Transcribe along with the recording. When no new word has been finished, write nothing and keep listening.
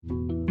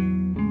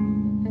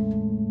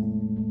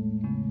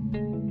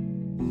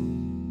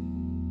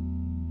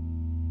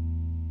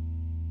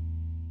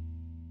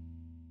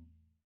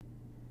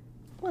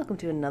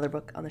welcome to another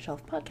Book on the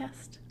Shelf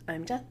podcast.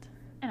 I'm Jet.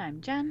 And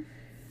I'm Jen.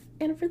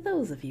 And for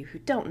those of you who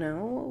don't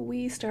know,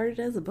 we started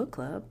as a book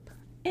club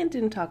and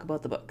didn't talk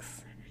about the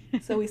books.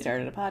 So we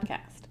started a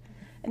podcast.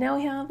 And now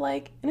we have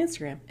like an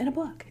Instagram and a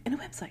blog and a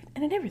website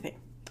and an everything.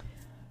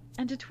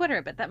 And a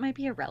Twitter, but that might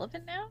be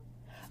irrelevant now?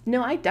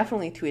 No, I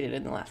definitely tweeted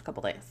in the last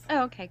couple days.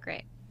 Oh, okay,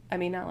 great. I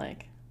mean, not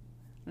like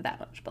that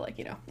much, but like,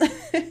 you know.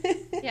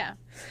 Yeah.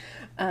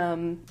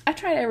 I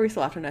try every so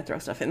often to throw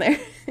stuff in there.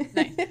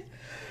 Nice.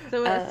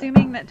 So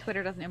assuming that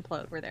Twitter doesn't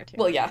implode, we're there too.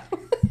 Well, yeah.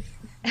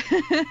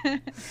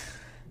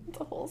 It's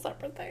a whole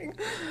separate thing.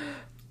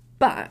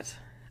 But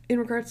in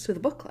regards to the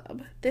book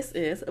club, this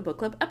is a book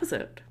club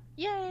episode.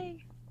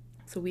 Yay!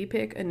 So we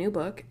pick a new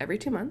book every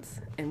 2 months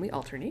and we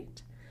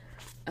alternate.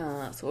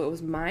 So it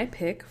was my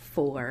pick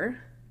for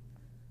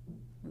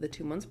the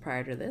 2 months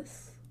prior to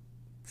this,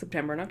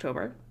 September and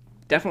October.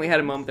 Definitely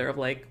had a moment there of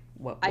like,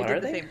 what I are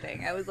did the they? same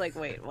thing. I was like,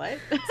 wait, what?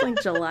 It's like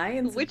July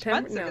and Which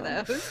September. months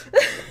are those?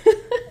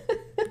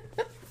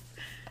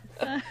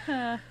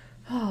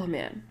 Oh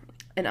man.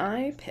 And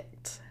I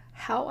picked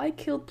How I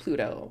Killed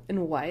Pluto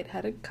and Why It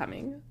Had It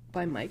Coming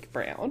by Mike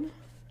Brown.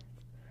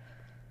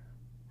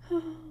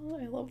 Oh,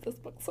 I love this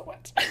book so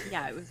much.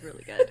 Yeah, it was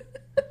really good.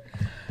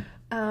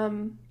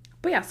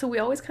 But yeah, so we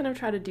always kind of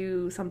try to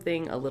do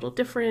something a little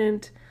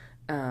different.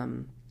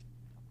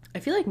 I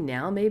feel like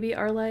now maybe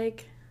our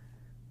like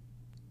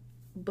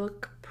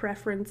book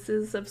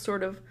preferences have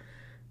sort of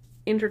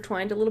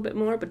intertwined a little bit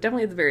more, but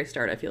definitely at the very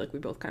start I feel like we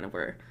both kind of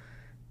were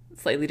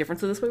slightly different.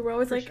 So this way we're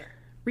always For like sure.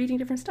 reading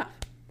different stuff.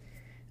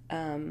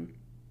 But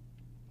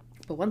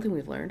one thing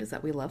we've learned is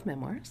that we love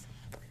memoirs.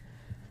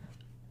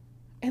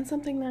 And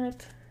something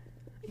that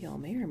y'all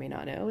may or may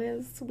not know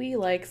is we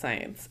like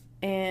science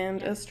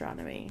and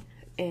astronomy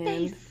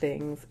and Space.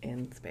 things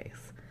in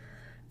space.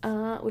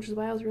 Which is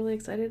why I was really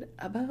excited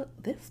about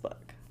this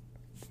book.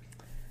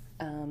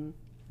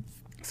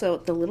 So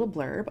the little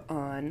blurb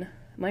on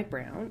Mike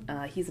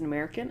Brown, he's an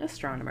American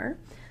astronomer.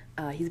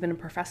 He's been a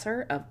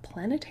professor of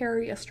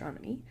planetary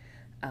astronomy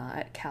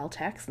at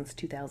Caltech since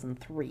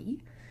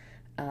 2003.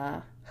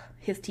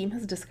 His team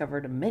has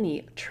discovered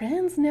many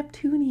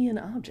trans-Neptunian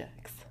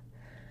objects,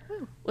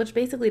 which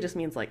basically just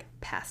means like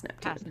past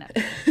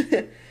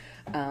Neptune.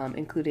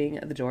 Including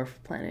the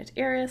dwarf planet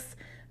Eris,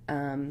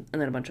 and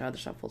then a bunch of other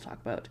stuff we'll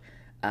talk about.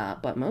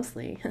 But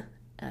mostly,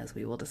 as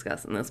we will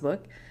discuss in this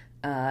book,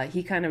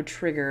 he kind of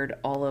triggered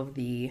all of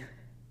the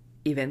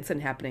events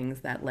and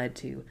happenings that led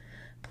to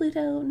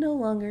Pluto no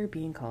longer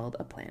being called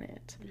a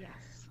planet. Yes.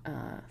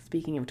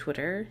 Speaking of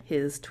Twitter,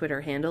 his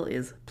Twitter handle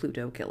is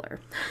Pluto Killer.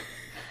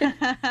 That's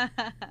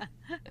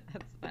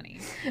funny.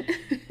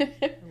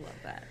 I love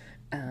that.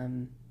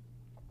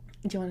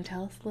 Do you want to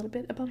tell us a little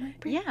bit about Mike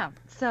Brown? Yeah.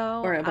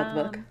 So Or about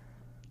the book?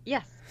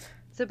 Yes.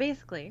 So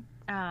basically,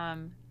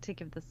 to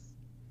give this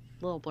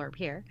little blurb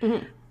here,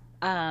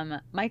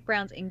 Mike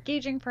Brown's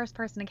engaging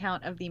first-person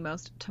account of the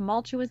most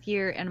tumultuous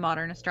year in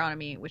modern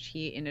astronomy, which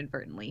he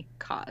inadvertently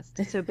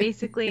caused. So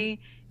basically,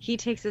 he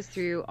takes us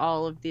through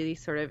all of these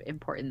sort of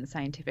important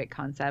scientific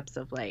concepts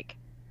of like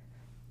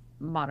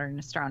modern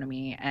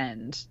astronomy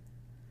and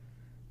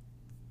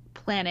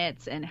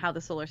planets and how the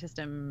solar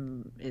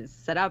system is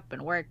set up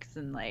and works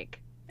and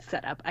like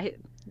set up. I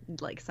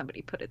like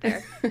somebody put it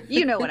there.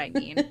 You know what I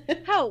mean.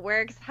 How it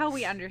works, how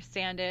we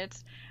understand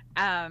it.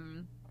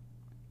 And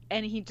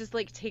he just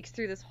like takes us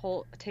through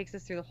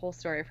the whole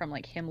story from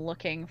like him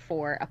looking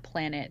for a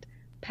planet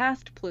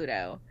past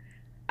Pluto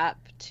up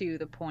to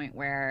the point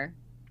where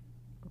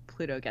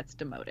Pluto gets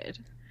demoted.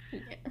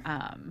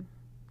 Yeah.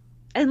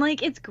 And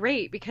like it's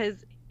great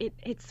because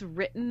it's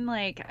written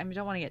like, I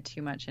don't want to get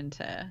too much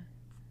into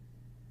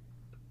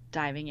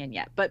diving in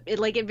yet, but it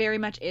very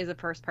much is a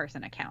first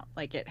person account.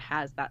 Like it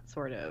has that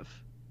sort of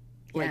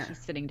like he's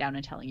sitting down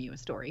and telling you a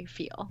story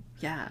feel.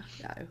 Yeah.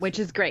 Which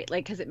is great,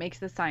 like, because it makes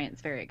the science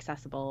very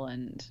accessible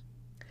and...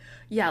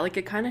 Yeah, like,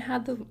 it kind of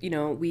had the,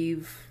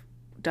 we've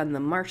done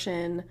The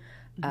Martian.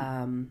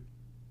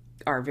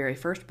 Our very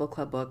first book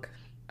club book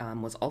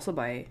was also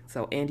by,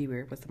 so Andy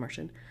Weir was The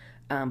Martian,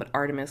 but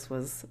Artemis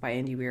was by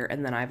Andy Weir,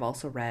 and then I've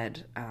also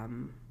read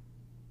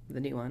the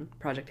new one,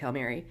 Project Hail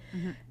Mary,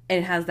 and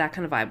it has that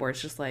kind of vibe where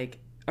it's just, like,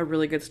 a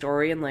really good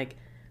story, and, like,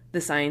 the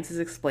science is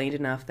explained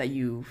enough that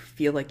you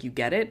feel like you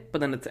get it,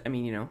 but then it's, I'm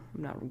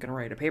not going to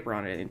write a paper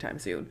on it anytime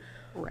soon.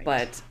 Right.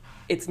 But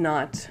it's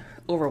not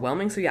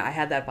overwhelming. So yeah, I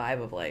had that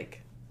vibe of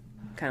like,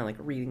 kind of like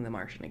reading The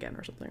Martian again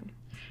or something.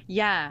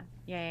 Yeah,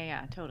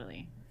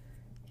 totally.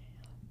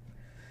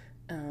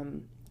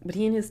 But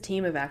he and his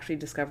team have actually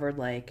discovered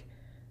like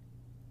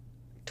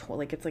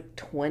it's like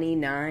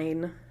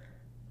 29,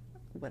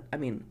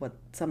 what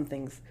some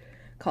things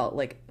call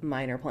like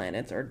minor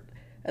planets, or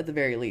at the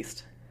very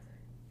least,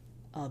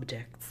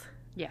 objects.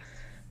 Yes.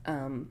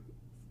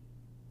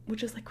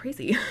 Which is like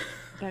crazy.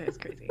 That is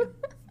crazy.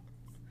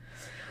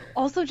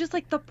 Also, just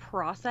like the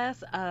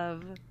process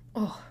of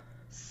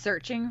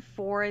searching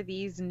for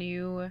these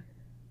new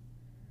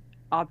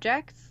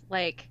objects,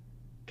 like,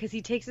 because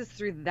he takes us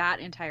through that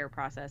entire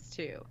process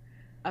too.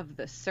 of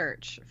the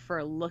search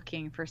for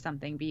looking for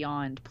something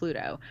beyond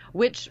Pluto,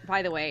 which,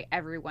 by the way,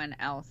 everyone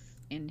else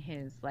in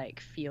his like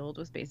field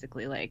was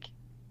basically like,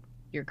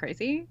 you're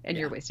crazy and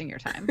you're wasting your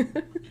time.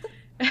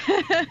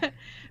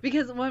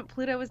 Because when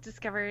Pluto was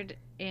discovered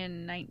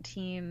in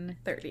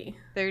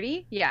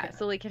 1930, yeah,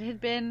 so like it had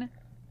been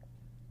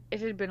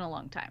a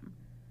long time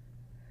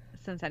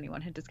since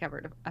anyone had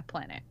discovered a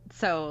planet.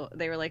 So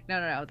they were like,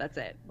 no, that's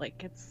it.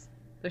 Like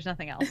there's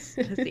nothing else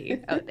to see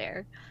out there.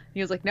 And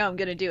he was like, no, I'm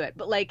gonna do it.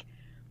 But like,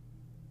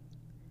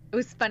 it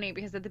was funny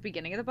because at the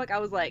beginning of the book, I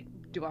was like,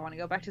 do I want to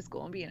go back to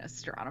school and be an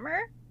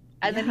astronomer?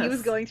 And then he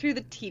was going through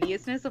the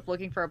tediousness of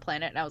looking for a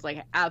planet, and I was like,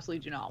 I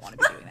absolutely do not want to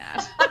be doing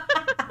that.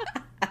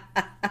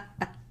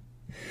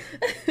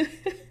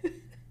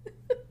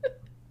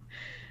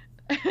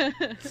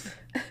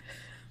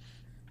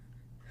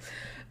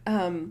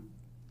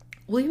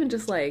 Well, even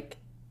just like,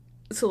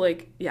 so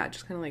like, yeah,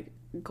 just kind of like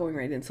going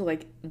right in. So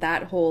like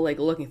that whole like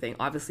looking thing,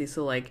 obviously,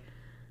 so like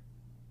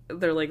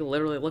they're like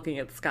literally looking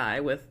at the sky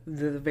with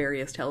the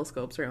various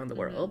telescopes around the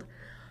world.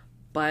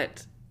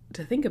 But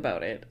to think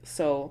about it,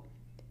 so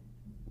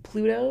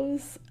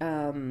Pluto's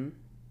going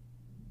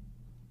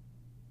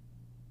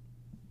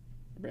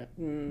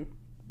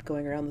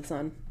around the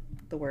sun,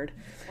 the word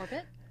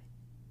orbit.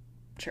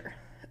 Sure.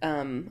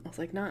 I was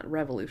like, not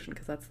revolution,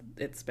 because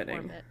it's spinning.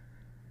 Orbit.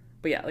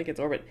 But yeah, like its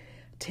orbit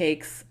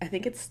takes, I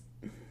think it's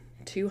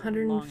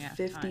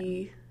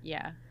 250.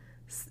 Yeah.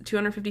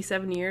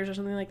 257 years or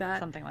something like that.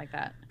 Something like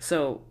that.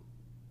 So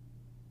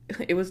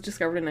it was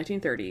discovered in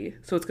 1930.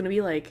 So it's going to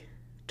be like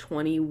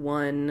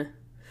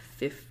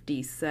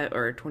 2157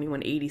 or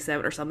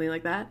 2187 or something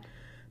like that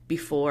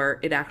before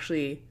it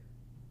actually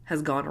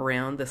has gone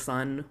around the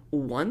sun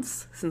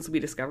once since we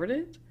discovered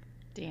it.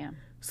 Damn.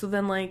 So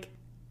then, like,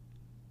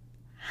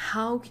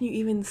 how can you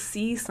even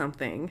see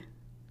something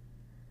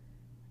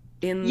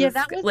in the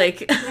that was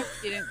like I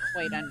didn't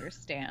quite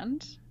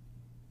understand.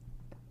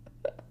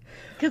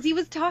 Because he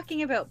was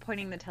talking about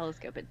pointing the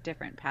telescope at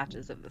different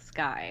patches of the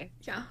sky.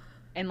 Yeah.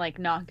 And, like,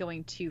 not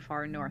going too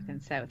far north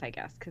and south, I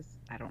guess. Because,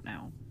 I don't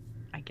know.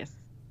 I guess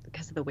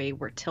because of the way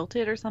we're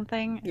tilted or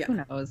something. Yeah.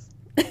 Who knows?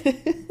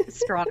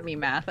 Astronomy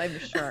math, I'm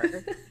sure.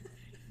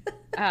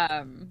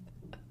 I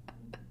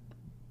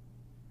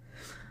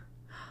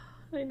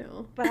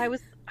know. But I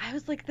was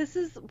like, this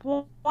is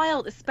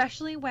wild.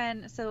 Especially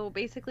when, so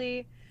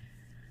basically,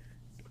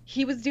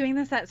 he was doing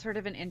this at sort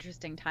of an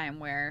interesting time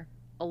where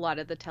a lot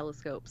of the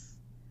telescopes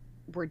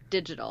were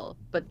digital,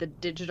 but the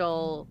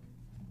digital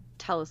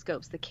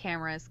telescopes, the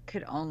cameras,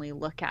 could only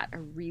look at a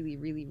really,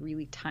 really,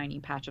 really tiny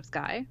patch of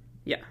sky.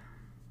 Yeah.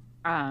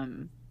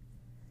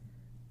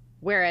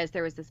 Whereas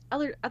there was this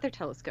other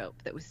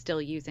telescope that was still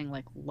using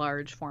like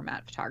large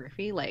format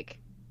photography, like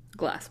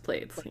glass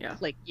plates.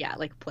 Like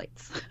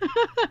plates.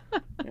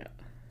 Yeah.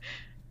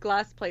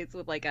 Glass plates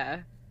with like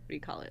a, what do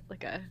you call it?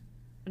 Like an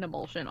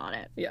emulsion on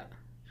it. Yeah.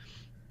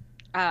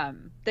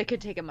 That could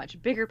take a much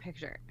bigger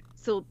picture.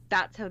 So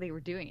that's how they were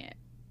doing it.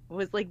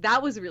 Was like,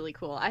 that was really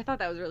cool. I thought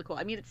that was really cool.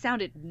 I mean, it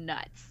sounded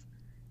nuts.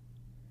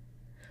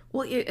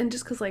 Well, and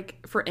just because,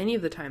 like, for any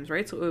of the times,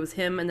 right? So it was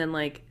him, and then,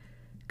 like,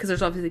 because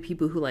there's obviously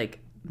people who, like,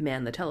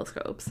 man the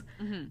telescopes.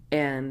 Mm-hmm.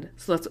 And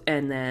so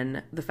and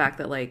then the fact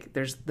that, like,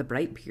 there's the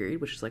bright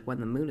period, which is, like, when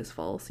the moon is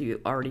full. So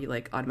you already,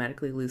 like,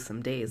 automatically lose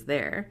some days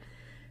there.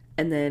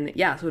 And then,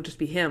 yeah, so it would just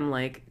be him,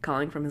 like,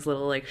 calling from his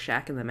little, like,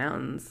 shack in the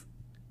mountains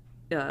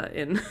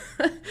in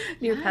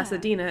near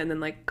Pasadena, and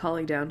then, like,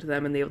 calling down to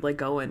them, and they would, like,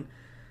 go and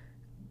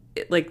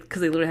like,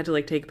 because they literally had to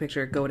like take a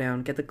picture, go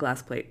down, get the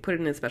glass plate, put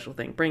it in a special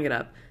thing, bring it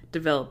up,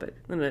 develop it,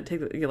 and then take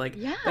the, back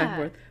and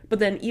forth. But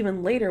then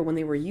even later, when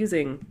they were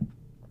using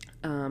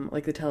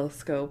like the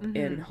telescope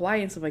in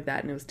Hawaii and stuff like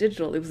that, and it was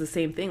digital, it was the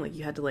same thing. Like,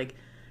 you had to like,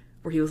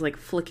 where he was like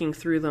flicking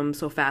through them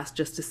so fast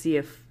just to see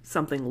if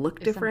something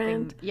looked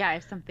different.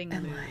 If something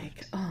and moved.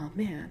 Like, oh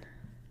man.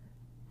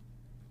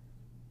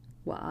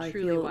 Wow, I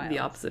Truly feel wild. the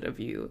opposite of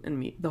you and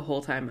me the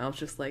whole time. I was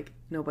just like,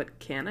 no, but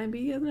can I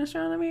be an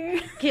astronomer?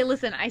 Okay,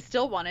 listen, I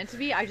still wanted to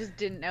be. I just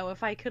didn't know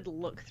if I could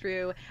look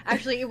through.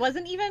 Actually, it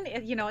wasn't even,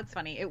 you know, it's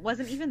funny. It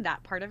wasn't even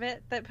that part of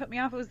it that put me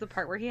off. It was the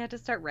part where he had to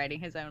start writing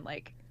his own,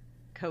 like,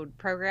 code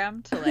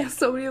program to, like...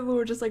 So many of them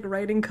were just, like,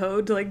 writing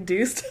code to, like,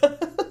 do stuff.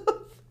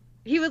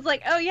 He was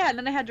like, oh, yeah, and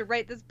then I had to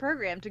write this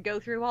program to go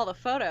through all the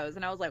photos.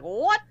 And I was like,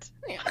 what?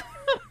 Yeah.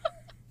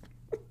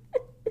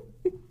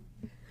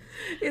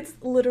 It's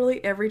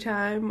literally every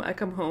time I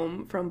come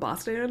home from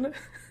Boston,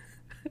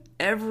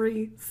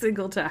 every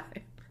single time.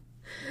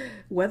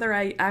 Whether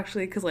I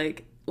actually, because,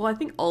 like, well, I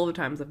think all the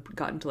times I've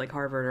gotten to, like,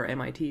 Harvard or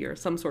MIT or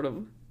some sort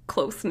of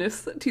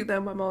closeness to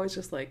them, I'm always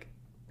just like,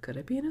 could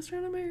I be an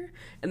astronomer?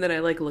 And then I,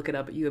 like, look it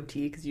up at U of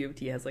T, because U of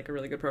T has, like, a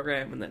really good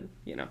program, and then,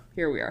 you know,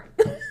 here we are.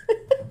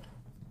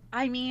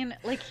 I mean,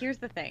 like, here's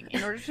the thing.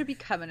 In order to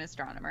become an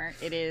astronomer,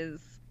 it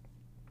is...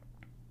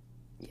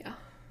 Yeah.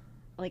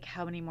 Like,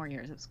 how many more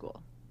years of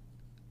school?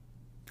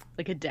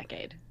 Like a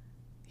decade.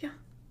 Yeah.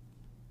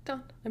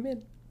 Done. I'm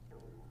in.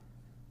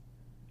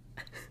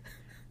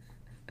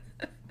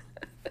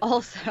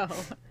 Also,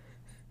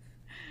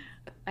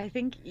 I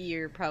think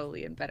you're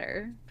probably in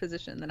better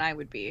position than I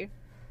would be.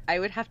 I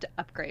would have to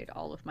upgrade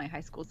all of my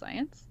high school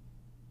science.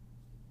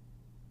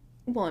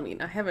 Well, I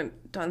mean, I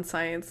haven't done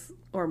science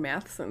or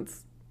math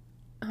since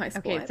high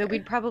school Okay, so either.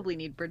 we'd probably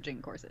need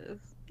bridging courses.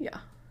 Yeah.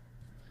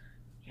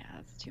 Yeah,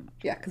 that's too much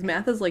Yeah, because work.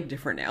 math is like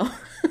different now.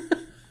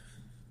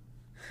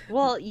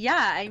 Well,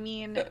 yeah, I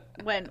mean,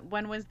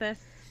 when was this?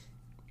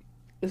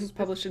 This was This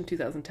published in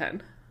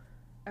 2010.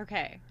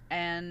 okay.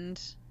 And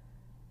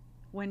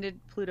when did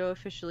Pluto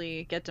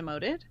officially get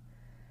demoted?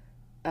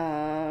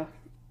 Uh,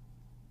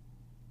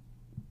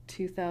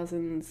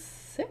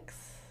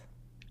 2006?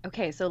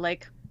 Okay, so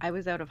like I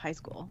was out of high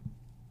school.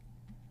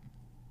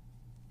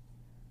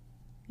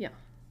 Yeah.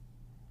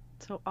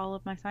 So all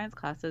of my science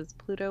classes,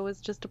 Pluto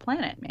was just a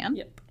planet, man.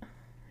 Yep.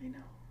 I know.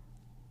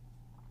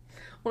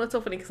 Well, it's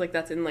so funny because like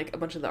that's in like a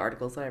bunch of the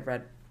articles that I've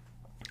read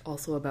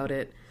also about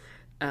it.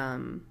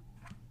 Um,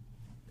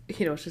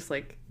 it's just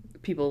like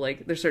people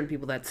like there's certain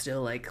people that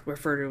still like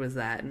refer to it as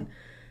that, and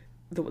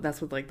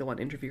that's what like the one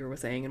interviewer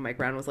was saying, and Mike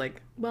Brown was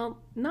like, well,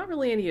 not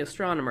really any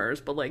astronomers,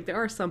 but like there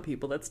are some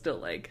people that still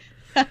like.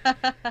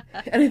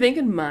 And I think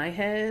in my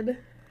head,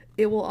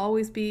 it will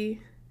always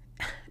be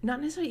not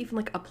necessarily even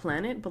like a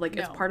planet, but like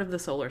it's No. part of the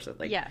solar system.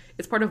 Like Yes.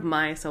 it's part of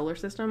my solar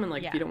system, and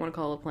like if Yeah. you don't want to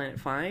call it a planet,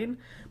 fine.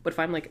 But if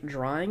I'm like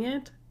drawing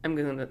it, I'm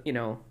gonna,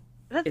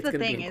 That's it's the gonna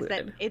be thing is that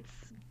included.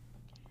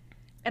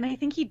 and I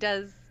think he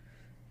does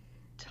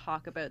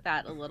talk about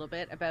that a little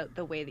bit about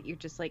the way that you're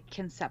just like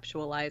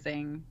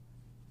conceptualizing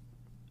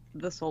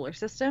the solar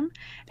system.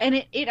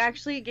 And it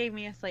actually gave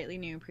me a slightly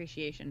new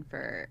appreciation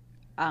for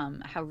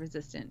how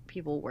resistant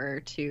people were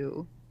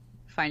to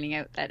finding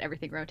out that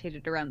everything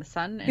rotated around the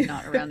sun and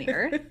not around the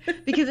earth.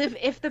 Because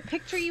if the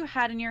picture you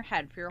had in your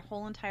head for your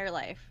whole entire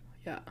life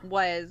Yeah.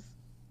 was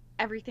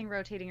everything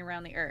rotating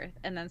around the earth,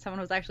 and then someone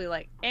was actually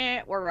like,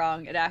 we're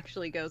wrong, it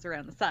actually goes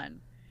around the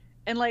sun.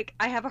 And like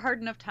I have a hard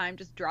enough time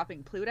just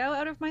dropping Pluto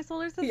out of my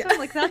solar system. Yeah.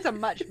 Like that's a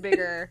much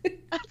bigger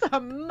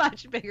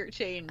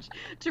change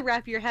to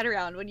wrap your head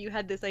around when you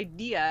had this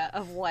idea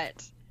of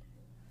what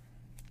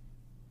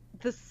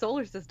the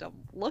solar system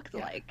looked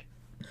Yeah. like.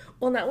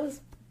 Well, and that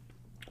was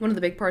one of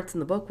the big parts in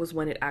the book was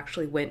when it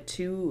actually went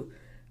to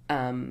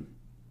um,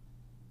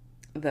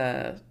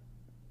 the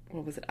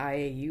what was it,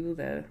 IAU,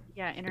 the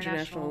Yeah, International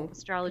international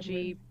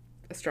astrology,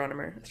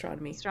 astronomy.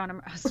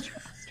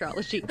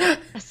 astrology,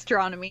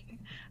 astronomy.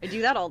 I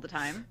do that all the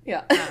time.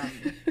 Yeah.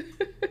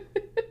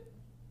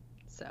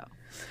 So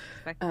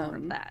expect more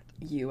of that.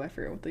 U, I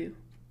forget what the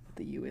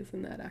U is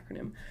in that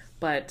acronym,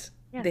 but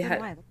Yeah, they so had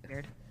do I. That's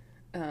weird.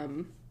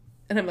 and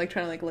I'm like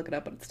trying to like look it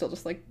up, but it's still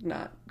just like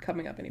not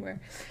coming up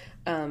anywhere.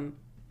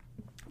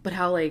 But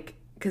how like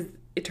because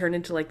it turned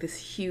into like this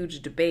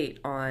huge debate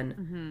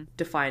on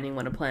defining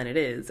what a planet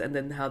is, and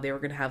then how they were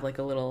gonna have like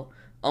a little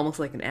almost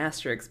like an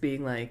asterisk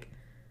being like,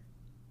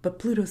 but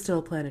Pluto's still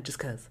a planet just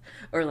cause,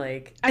 or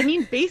like I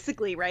mean,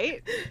 basically,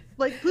 right?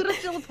 Like Pluto's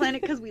still a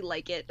planet because we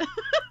like it.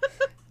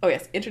 oh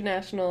yes,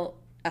 International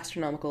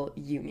Astronomical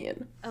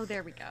Union, Oh,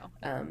 there we go.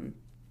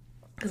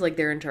 because like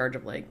they're in charge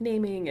of like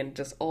naming and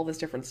just all this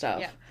different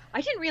stuff. Yeah. I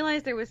didn't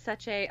realize there was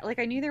such a like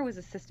I knew there was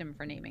a system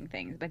for naming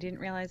things, but I didn't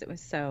realize it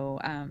was so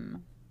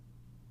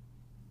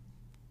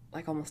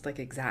Like almost like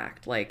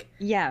exact, like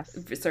yes.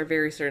 it's are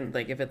very certain,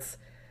 like if it's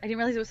I didn't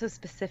realize it was so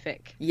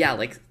specific. yeah,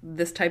 like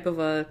this type of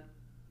a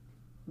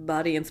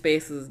body in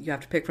space is you have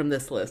to pick from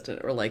this list,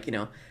 or like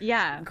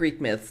Yeah. Greek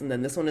myths, and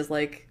then this one is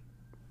like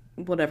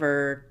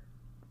whatever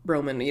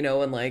Roman,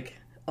 and like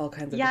all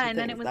kinds of Yeah, different and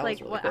then things. it was That like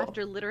really what cool.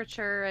 after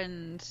literature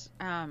and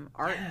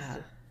arts Yeah.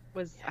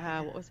 was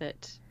Yeah. what was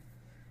it?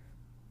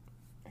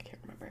 I can't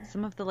remember.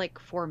 Some of the like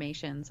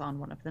formations on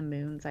one of the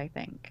moons, I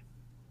think.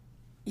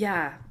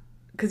 Yeah,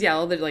 because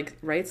all the like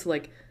right, so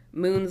like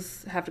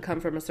moons have to come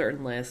from a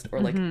certain list, or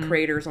like Mhm.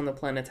 craters on the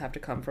planets have to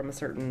come from a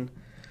certain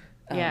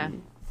Yeah.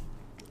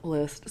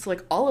 list. So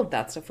like all of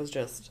that stuff was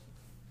just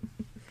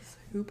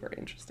super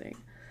interesting.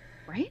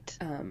 Right?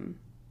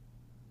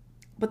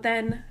 But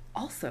then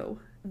also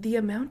the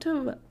amount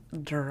of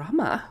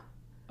drama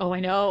Oh, I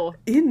know.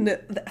 in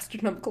the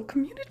astronomical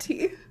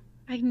community.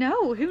 I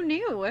know. Who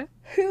knew?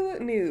 Who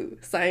knew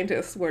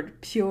scientists were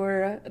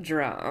pure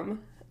drama?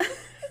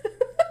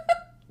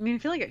 I mean, I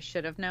feel like I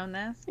should have known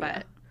this, but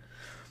Yeah.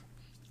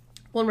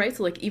 Well, right,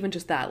 so like even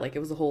just that, like it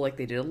was a whole like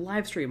they did a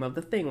live stream of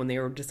the thing when they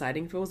were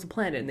deciding if it was a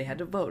planet and they had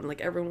to vote, and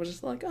like everyone was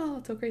just like, oh,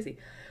 it's so crazy.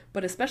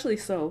 But especially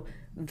so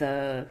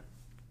the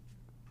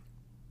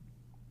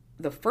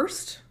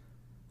first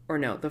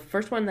the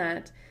first one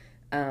that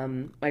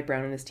Mike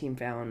Brown and his team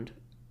found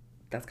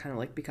that's kind of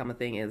like become a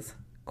thing is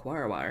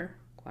Quarawire.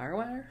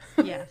 Quarawire?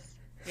 yes.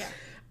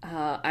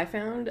 Yeah. I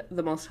found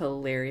the most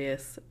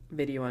hilarious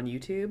video on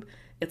YouTube.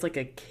 It's like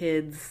a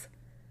kid's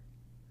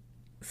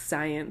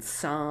science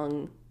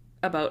song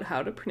about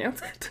how to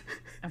pronounce it.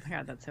 Oh my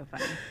God, that's so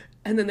funny.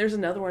 And then there's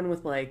another one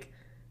with like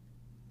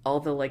all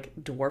the like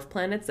dwarf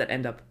planets that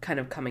end up kind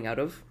of coming out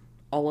of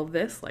all of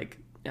this, like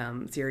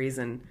series,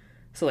 and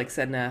so like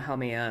Sedna,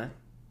 Haumea,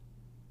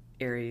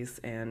 Aries,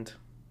 and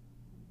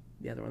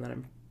the other one that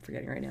I'm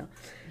forgetting right now.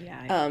 Yeah,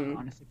 I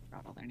honestly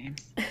forgot all their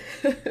names.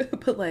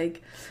 But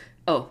like,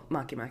 oh,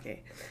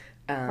 Make.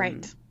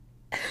 Right.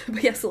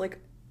 But yeah, so like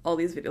all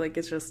these videos, like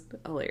it's just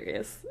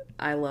hilarious.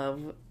 I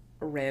love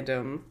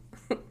random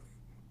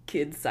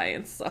kid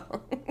science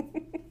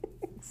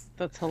songs.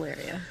 That's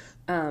hilarious.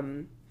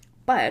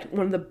 But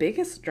one of the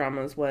biggest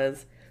dramas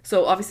was,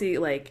 so obviously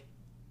like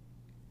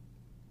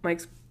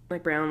Mike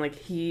Brown, like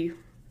he,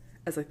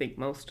 as I think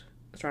most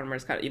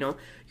astronomers kind of, you know,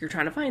 you're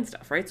trying to find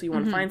stuff, right? So you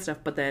want to find stuff,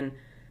 but then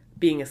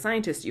being a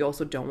scientist, you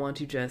also don't want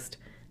to just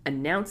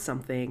announce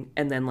something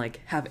and then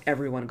like have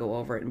everyone go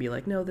over it and be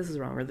like, no, this is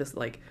wrong, or this,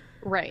 like,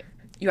 right.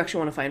 You actually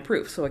want to find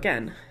proof. So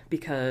again,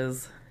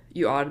 because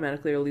you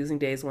automatically are losing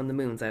days when the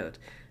moon's out,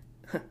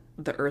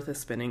 the earth is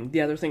spinning,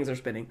 the other things are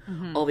spinning,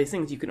 all these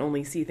things, you can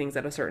only see things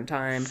at a certain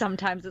time.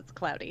 Sometimes it's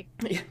cloudy.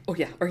 Yeah. Oh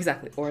yeah, or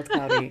exactly, or it's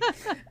cloudy.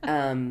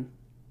 And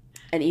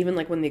even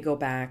like when they go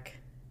back,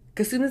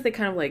 because as soon as they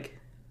kind of like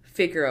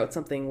figure out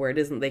something where it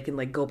isn't, they can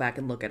like go back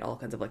and look at all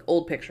kinds of like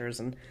old pictures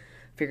and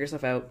figure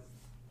stuff out.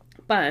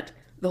 But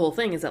the whole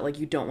thing is that like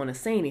you don't want to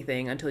say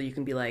anything until you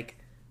can be like,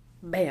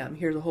 bam,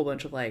 here's a whole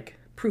bunch of like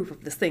proof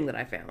of this thing that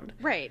I found.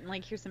 Right. And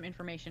like, here's some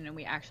information, and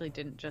we actually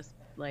didn't just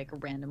like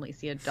randomly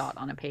see a dot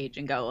on a page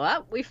and go,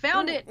 oh, we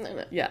found it.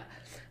 Yeah.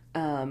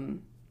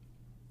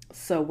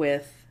 So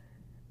with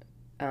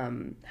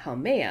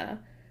Haumea,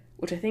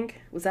 which I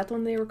think, was that the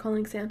one they were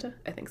calling Santa?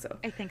 I think so.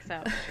 I think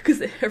so.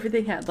 Because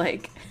everything had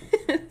like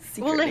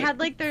well, it had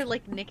like their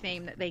like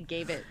nickname that they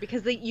gave it,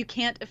 because you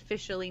can't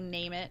officially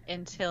name it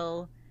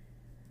until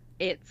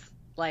it's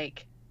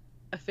like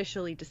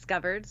officially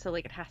discovered. So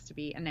like it has to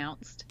be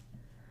announced.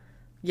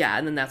 Yeah,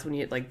 and then that's when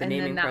you like the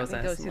naming process.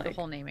 And goes through like, the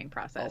whole naming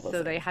process.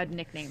 So they had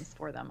nicknames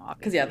for them,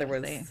 obviously.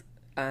 Because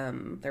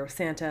there was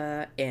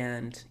Santa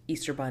and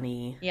Easter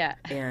Bunny. Yeah.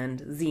 And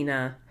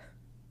Xena,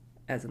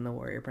 as in the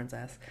warrior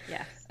princess.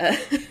 Yes.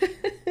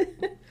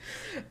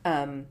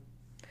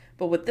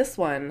 But with this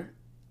one,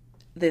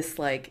 this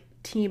like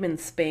team in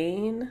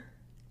Spain,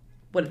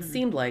 what it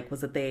seemed like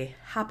was that they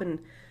happened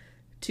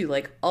to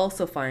like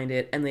also find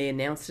it, and they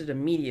announced it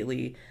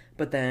immediately.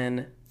 But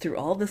then through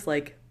all this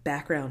like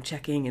background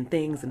checking and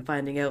things and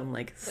finding out and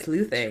like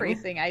sleuthing,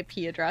 tracing IP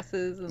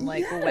addresses and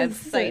like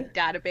website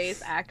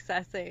database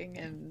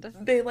accessing, and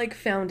they like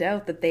found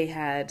out that they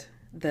had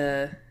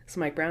so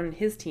Mike Brown and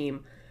his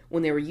team,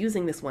 when they were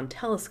using this one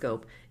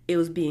telescope, it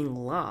was being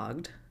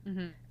logged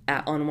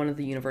on one of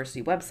the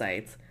university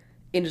websites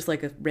in just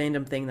like a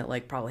random thing that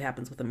like probably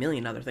happens with a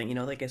million other things, you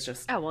know, like it's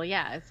just, oh well,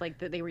 yeah, it's like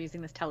that they were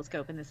using this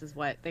telescope and this is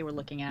what they were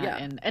looking at.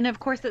 Yeah. And of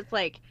course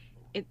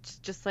it's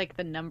just like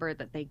the number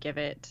that they give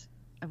it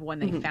of when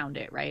they found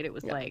it, right? It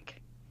was like,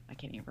 I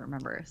can't even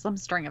remember, some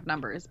string of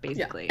numbers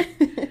basically.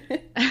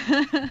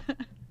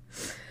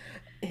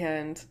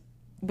 Yeah.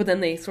 But then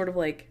they sort of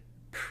like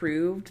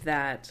proved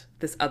that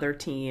this other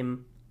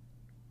team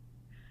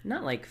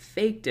not like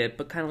faked it,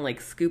 but kind of like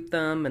scooped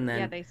them, and then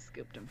yeah, they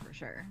scooped them for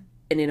sure.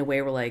 And in a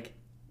way where like,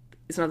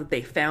 it's not that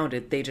they found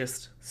it, they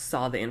just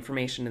saw the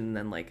information and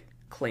then like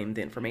claimed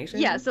the information.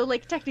 Yeah, so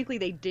like technically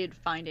they did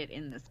find it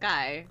in the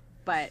sky,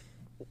 but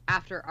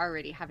after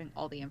already having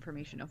all the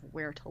information of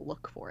where to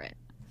look for it.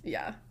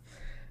 Yeah.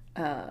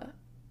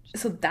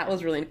 So that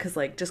was really, because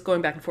like just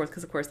going back and forth,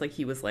 because of course like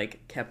he was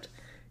like kept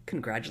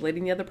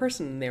congratulating the other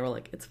person, and they were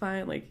like, it's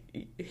fine, like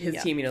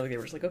his team, you know, like, they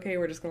were just like, okay,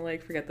 we're just gonna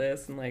like forget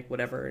this and like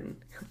whatever, and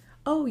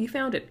oh, you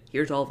found it,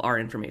 here's all of our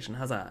information,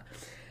 huzzah.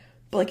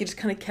 But like it just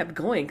kind of kept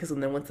going, because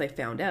then once they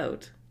found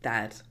out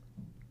that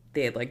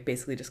they had like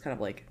basically just kind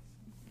of like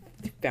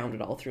found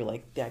it all through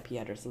like the IP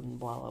address and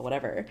blah blah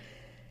whatever,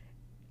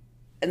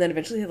 and then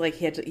eventually like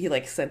he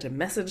like sent a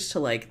message to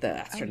like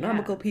the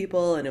astronomical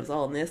people, and it was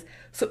all in this.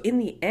 So in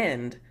the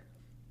end,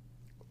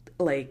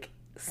 like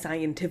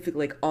scientific,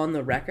 like on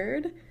the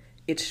record,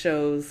 it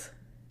shows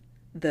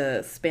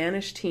the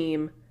Spanish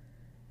team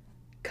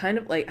kind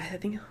of like, I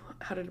think,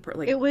 how did it put,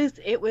 like it was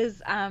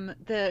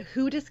the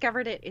who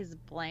discovered it is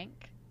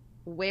blank,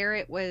 where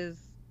it was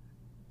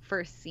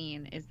first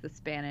seen is the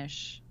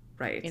Spanish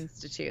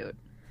Institute,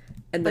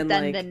 and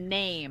then the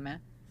name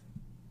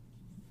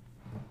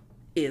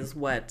is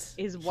what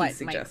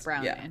Mike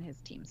Brown and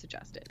his team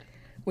suggested,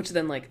 which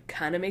then like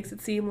kind of makes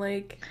it seem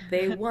like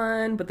they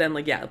won, but then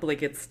like but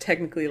like it's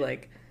technically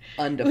like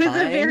undefined. It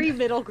was a very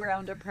middle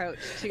ground approach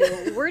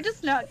to we're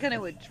just not going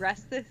to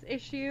address this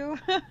issue.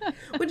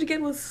 Which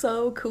again was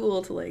so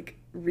cool to like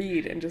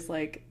read, and just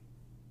like,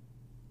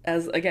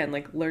 as again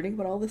like learning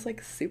about all this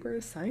like super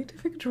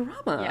scientific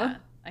drama. Yeah,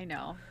 I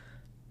know.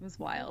 It was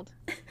wild.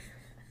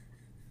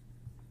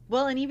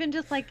 Well, and even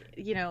just like,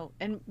 you know,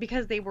 and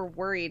because they were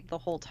worried the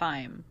whole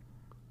time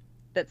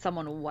that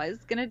someone was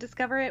going to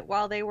discover it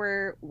while they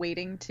were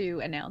waiting to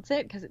announce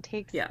it, because it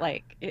takes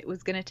like, it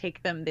was going to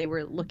take them, they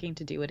were looking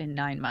to do it in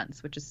 9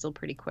 months, which is still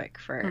pretty quick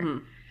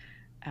for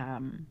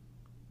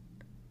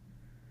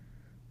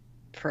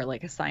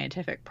like a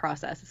scientific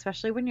process,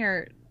 especially when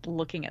you're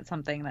looking at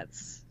something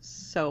that's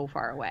so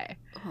far away.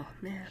 Oh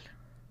man,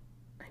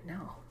 I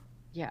know.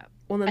 Yeah.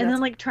 Well, then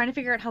like trying to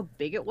figure out how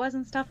big it was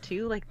and stuff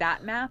too, like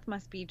that math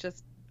must be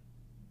just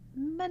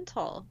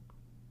mental.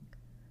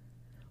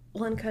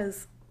 Well, and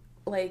because,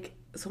 like,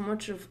 so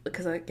much of,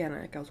 because again,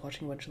 like, I was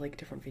watching a bunch of, like,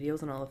 different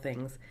videos and all the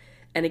things.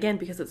 And again,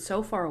 because it's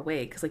so far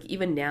away, because, like,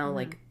 even now,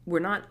 like, we're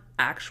not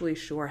actually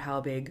sure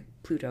how big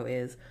Pluto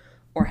is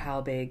or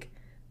how big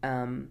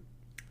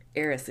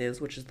Eris is,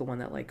 which is the one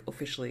that, like,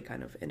 officially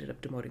kind of ended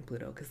up demoting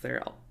Pluto, because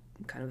they're all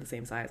kind of the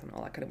same size and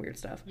all that kind of weird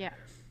stuff. Yeah.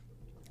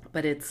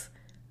 But it's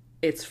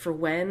for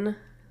when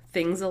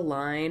things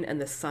align and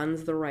the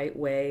sun's the right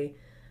way,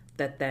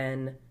 that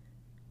then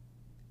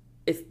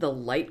it's the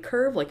light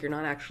curve, like you're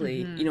not actually,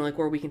 you know, like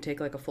where we can take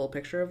like a full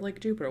picture of like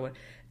Jupiter, or what,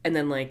 and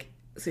then like,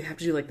 so you have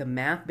to do like the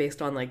math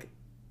based on like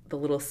the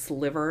little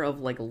sliver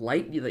of like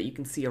light that you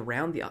can see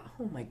around the,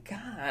 oh my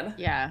God.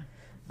 Yeah.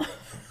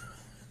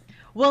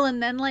 Well,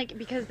 and then like,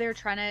 because they're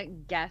trying to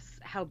guess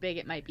how big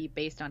it might be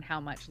based on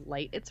how much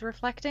light it's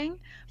reflecting,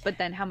 but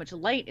then how much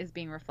light is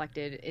being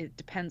reflected, it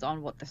depends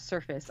on what the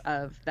surface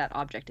of that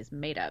object is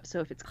made of. So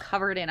if it's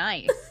covered in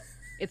ice,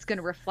 it's going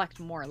to reflect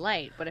more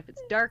light, but if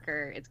it's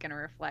darker, it's going to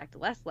reflect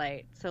less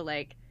light. So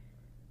like,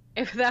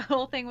 if that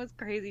whole thing was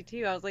crazy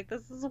too, I was like,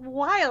 this is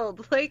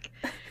wild. Like,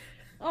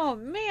 oh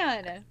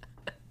man.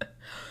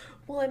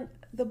 Well, and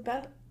the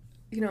best,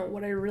 you know,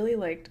 what I really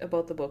liked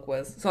about the book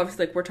was, so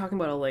obviously like we're talking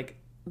about all like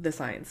the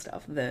science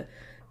stuff, the,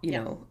 you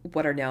know,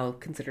 what are now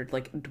considered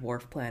like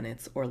dwarf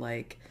planets or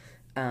like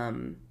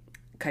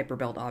Kuiper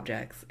Belt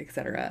objects,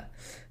 etc.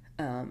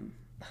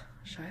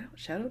 Shout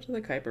out to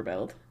the Kuiper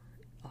Belt.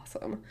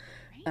 Awesome.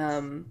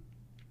 Right?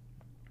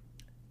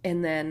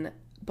 And then,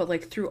 but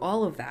like through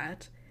all of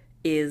that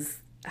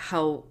is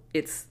how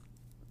it's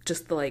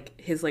just the,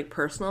 like his like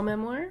personal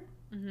memoir.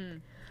 Mm-hmm.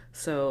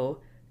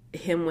 So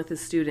him with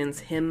his students,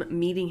 him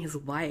meeting his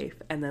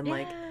wife, and then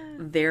like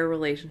their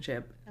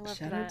relationship.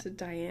 Shout out to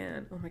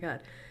Diane. Oh my God.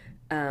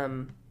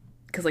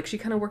 Because like she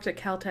kind of worked at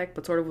Caltech,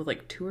 but sort of with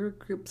like tour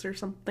groups or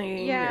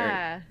something.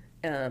 Yeah.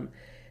 And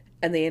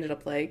they ended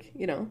up like,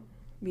 you know,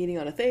 meeting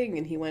on a thing,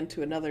 and he went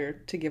to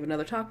give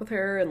another talk with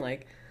her, and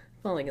like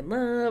falling in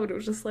love, and it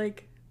was just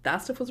like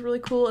that stuff was really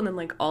cool. And then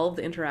like all of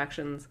the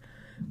interactions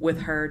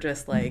with her,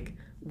 just like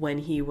when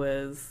he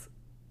was,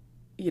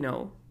 you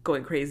know,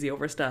 going crazy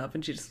over stuff,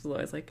 and she just was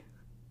always like,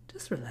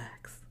 just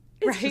relax.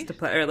 It's just a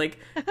play, or like,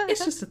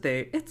 it's just a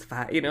thing. It's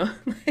fine, you know?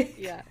 Like,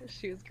 yeah,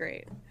 she was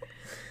great.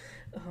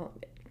 Oh,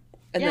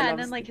 and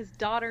then like his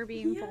daughter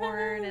being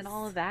born and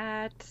all of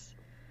that.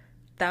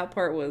 That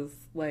part was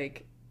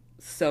like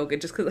so good,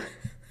 just because.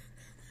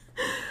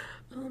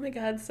 Oh my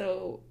God!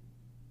 So,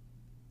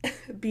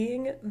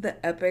 being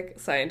the epic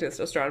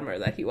scientist astronomer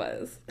that he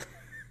was,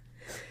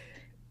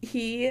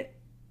 he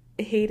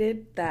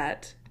hated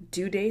that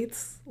due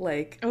dates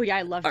like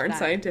I loved aren't that.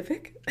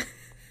 scientific.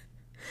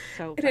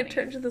 So and funny. it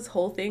turned to this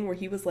whole thing where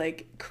he was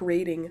like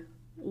creating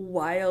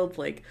wild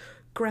like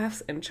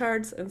graphs and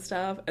charts and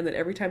stuff, and then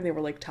every time they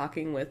were like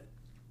talking with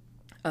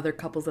other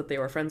couples that they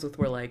were friends with,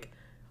 were like,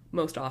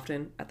 most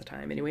often at the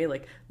time anyway,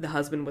 like the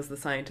husband was the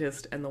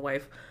scientist and the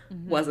wife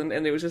wasn't,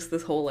 and it was just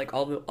this whole like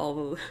all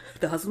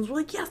the husbands were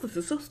like, yes, this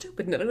is so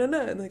stupid, no,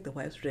 and like the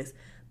wives were just,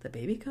 the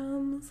baby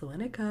comes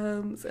when it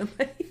comes, and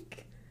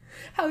like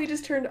how he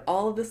just turned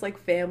all of this like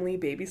family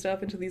baby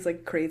stuff into these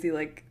like crazy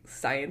like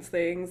science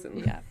things.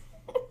 And yeah.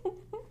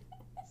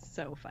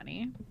 So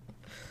funny.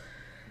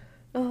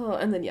 Oh,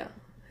 and then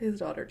his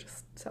daughter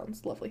just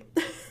sounds lovely.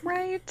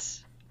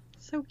 Right?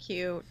 So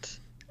cute.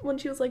 When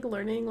she was like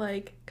learning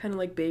like kind of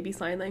like baby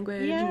sign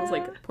language and was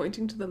like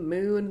pointing to the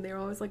moon, and they were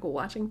always like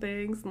watching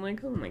things, and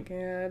like, oh my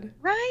God.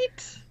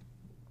 Right?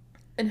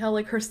 And how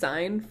like her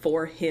sign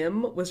for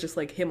him was just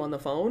like him on the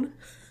phone.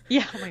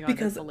 Yeah, oh my God,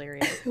 because that's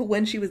hilarious.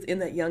 When she was in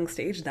that young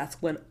stage,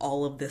 that's when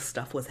all of this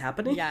stuff was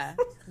happening. Yeah.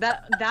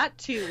 That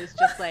too was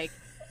just like,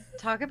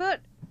 talk about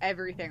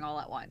everything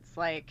all at once.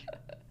 Like,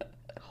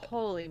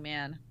 holy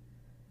man.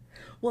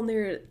 Well,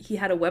 he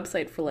had a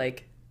website for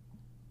like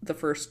the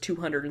first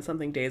 200 and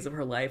something days of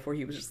her life where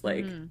he was just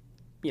like,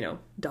 you know,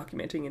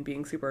 documenting and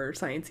being super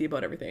sciencey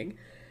about everything.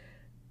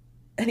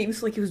 And he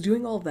was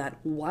doing all of that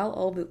while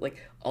all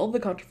the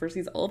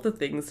controversies, all of the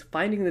things,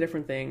 finding the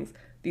different things,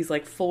 these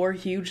like 4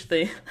 huge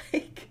things.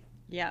 Like,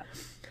 yeah.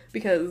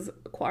 Because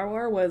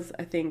Quaoar was,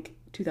 I think,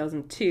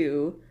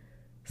 2002,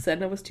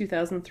 Sedna was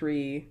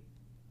 2003,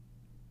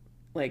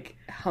 like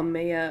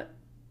Haumea,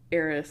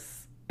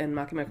 Eris, and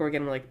Makemake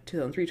again were like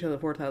 2003,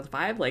 2004,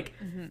 2005. Like,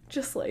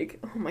 just like,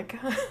 oh my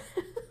God.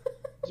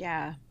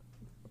 Yeah.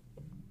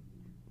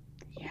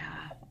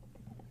 Yeah.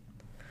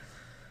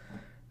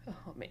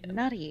 Oh man.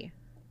 Nutty.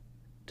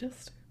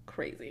 Just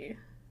crazy.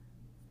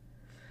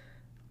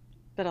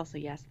 But also,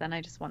 yes, then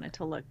I just wanted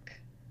to look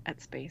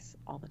at space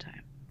all the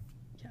time.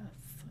 Yes.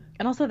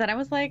 And also then I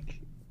was like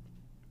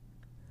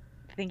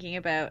thinking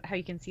about how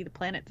you can see the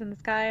planets in the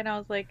sky, and I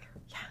was like,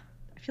 yeah,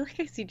 I feel like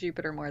I see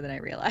Jupiter more than I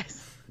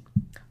realize.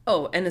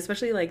 Oh, and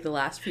especially like the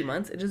last few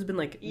months, it's just been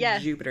like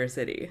Jupiter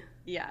City.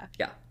 Yeah.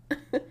 Yeah.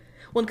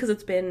 Well, because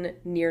it's been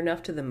near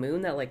enough to the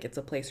moon that like it's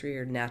a place where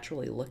you're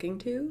naturally looking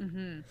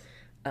to.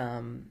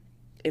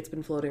 It's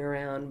been floating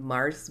around.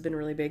 Mars has been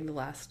really big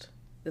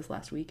this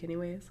last week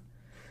anyways.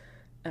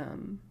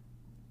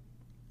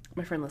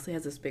 my friend Leslie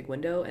has this big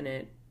window,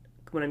 and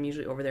when I'm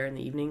usually over there in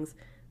the evenings,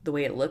 the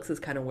way it looks is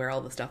kind of where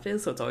all the stuff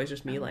is. So it's always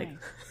just me like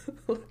nice.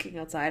 looking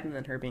outside, and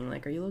then her being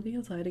like, "Are you looking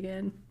outside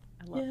again?"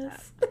 I love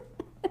Yes. that.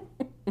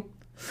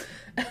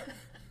 I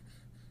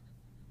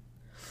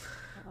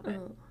love it.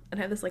 And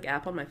I have this like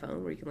app on my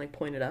phone where you can like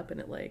point it up,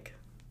 and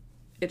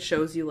it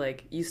shows you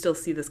like you still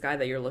see the sky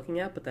that you're looking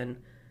at, but then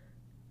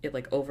it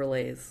like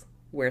overlays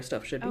where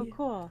stuff should be. Oh,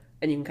 cool.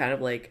 And you can kind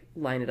of like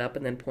line it up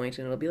and then point,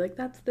 and it'll be like,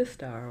 that's this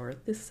star or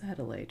this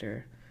satellite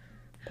or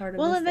part of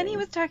Well, this and then he thing.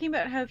 was talking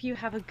about how if you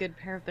have a good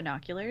pair of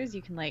binoculars,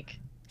 you can like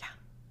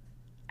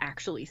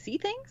actually see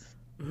things.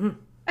 Mhm.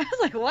 I was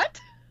like, what?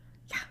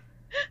 Yeah.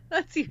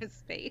 That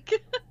seems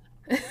fake.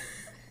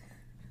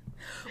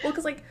 Well,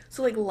 because like,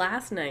 so like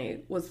last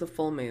night was the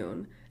full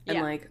moon, and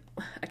Yeah. like,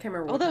 I can't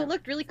remember what Although time. it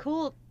looked really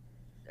cool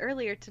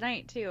earlier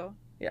tonight too.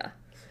 Yeah.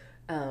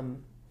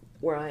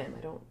 Where I am, I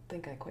don't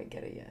think I quite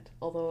get it yet.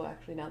 Although,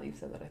 actually, now that you've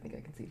said that, I think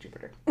I can see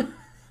Jupiter.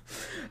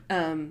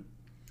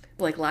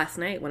 Like last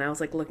night when I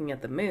was like looking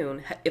at the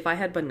moon, if I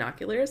had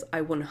binoculars,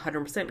 I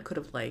 100% could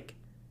have like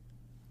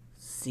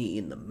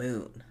seen the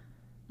moon,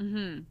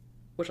 Mm-hmm.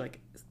 which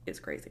like is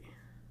crazy.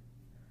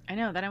 I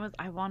know. Then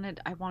I want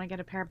to get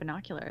a pair of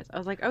binoculars. I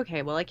was like,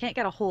 okay, well, I can't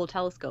get a whole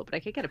telescope, but I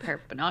could get a pair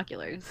of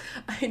binoculars.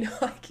 I know.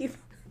 I keep.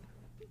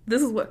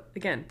 This is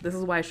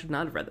why I should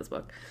not have read this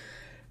book,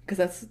 because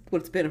that's what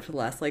it's been for the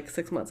last like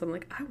 6 months. I'm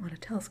like, I want a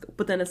telescope,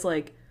 but then it's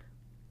like,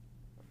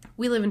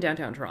 we live in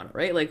downtown Toronto,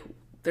 right? Like,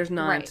 there's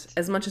not Right.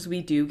 as much as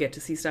we do get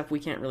to see stuff. We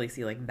can't really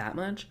see like that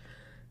much,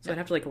 so I'd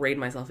have to like raid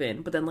myself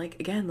in. But then like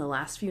again, the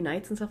last few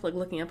nights and stuff, like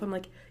looking up, I'm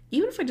like,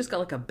 even if I just got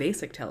like a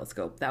basic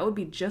telescope, that would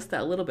be just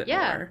that little bit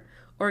Yeah. more.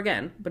 Or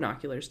again,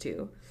 binoculars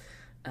too.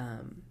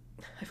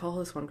 I follow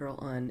this one girl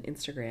on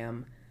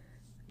Instagram.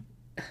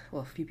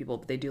 Well, a few people,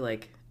 but they do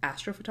like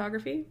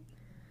astrophotography.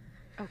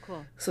 Oh,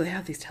 cool. So they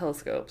have these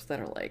telescopes that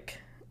are like,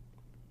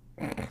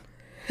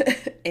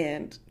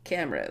 and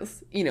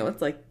cameras. You know,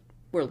 it's like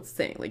we're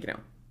saying like, you know,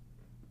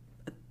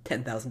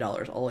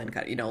 $10,000 all in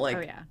kind of, you know, like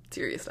Oh, yeah.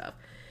 serious stuff.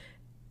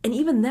 And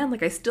even then,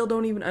 like I still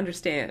don't even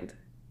understand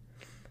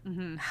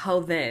Mm-hmm.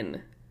 how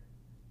then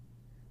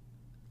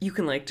you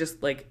can like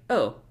just like,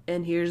 oh,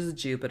 and here's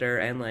Jupiter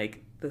and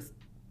like this,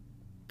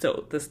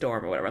 so the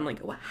storm or whatever. I'm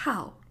like, well,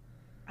 how?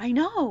 I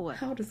know.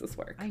 How does this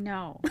work? I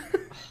know.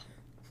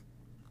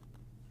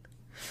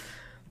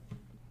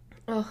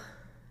 Oh,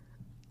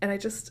 and I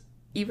just,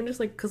 even just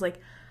like, because like,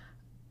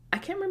 I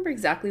can't remember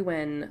exactly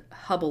when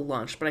Hubble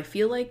launched, but I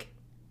feel like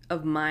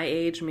of my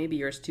age, maybe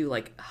yours too,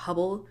 like the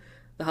Hubble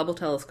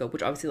telescope,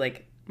 which obviously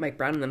like Mike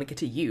Brown and them get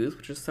to use,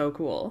 which is so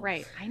cool.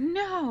 Right. I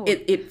know.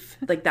 It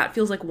like that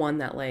feels like one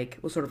that like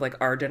was sort of like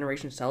our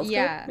generation's telescope,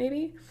 Yeah.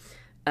 maybe.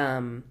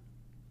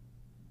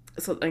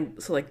 So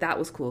like that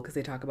was cool because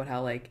they talk about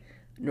how like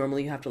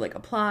normally you have to like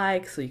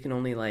apply, so you can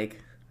only like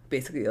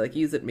basically like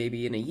use it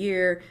maybe in a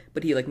year,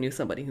 but he like knew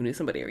somebody who knew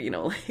somebody, or you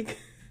know, like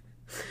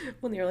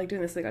when they were like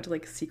doing this, they got to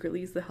like secretly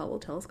use the Hubble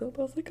telescope.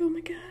 I was like, oh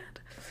my god.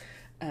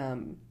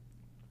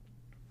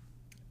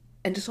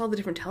 And just all the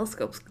different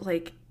telescopes,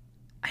 like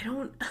I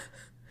don't.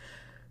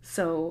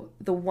 So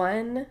the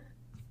one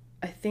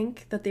I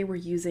think that they were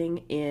using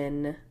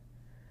in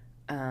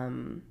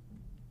the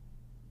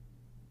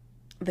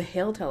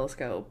Hale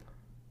telescope,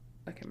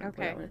 I can't remember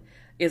Okay. that one,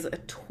 is a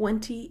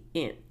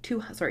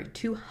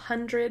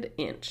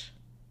 200-inch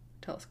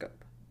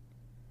telescope.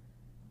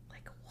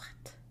 Like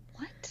what?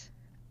 What?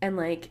 And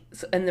like,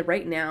 so, and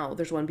right now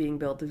there's one being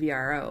built, the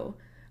VRO,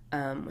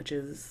 which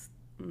is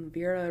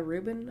Vera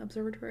Rubin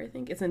Observatory, I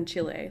think. It's in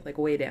Chile, like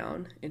way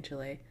down in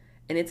Chile,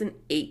 and it's an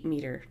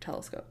 8-meter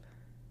telescope.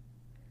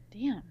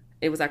 Damn.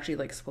 It was actually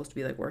like supposed to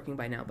be like working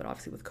by now, but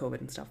obviously with COVID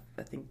and stuff,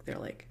 I think they're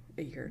like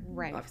a year,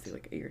 Right. obviously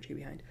like a year or two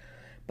behind.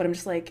 But I'm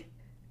just like,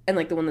 and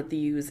like the one that they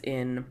use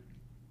in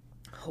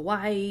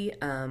Hawaii,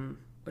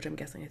 which I'm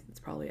guessing it's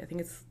probably, I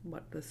think it's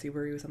what, the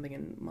Subaru or something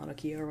in Mauna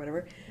Kea or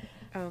whatever.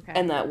 Oh, okay.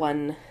 And that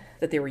one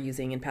that they were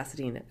using in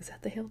Pasadena, is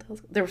that the Hale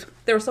telescope? There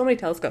were so many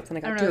telescopes, and I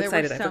I got don't too know. There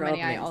excited. were I so forgot all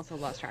many. the I names. also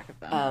lost track of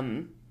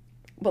them.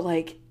 But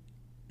like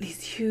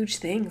these huge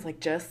things, like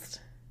just,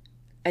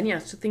 and yeah,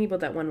 so thinking about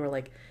that one where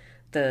like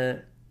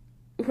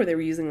where they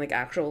were using like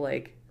actual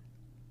like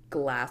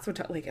glass, which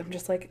like I'm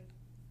just like,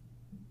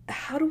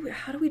 how do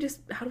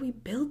we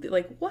build it?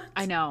 Like what?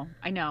 I know.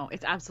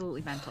 It's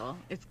absolutely mental.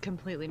 It's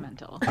completely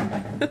mental.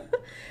 And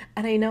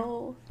I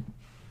know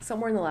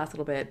somewhere in the last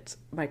little bit,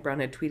 Mike Brown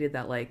had tweeted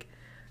that like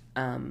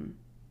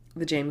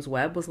the James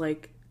Webb was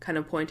like kind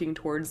of pointing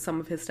towards some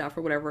of his stuff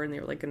or whatever, and they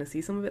were like going to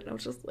see some of it, and I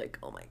was just like,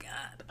 oh my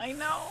god, I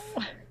know.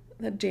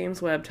 that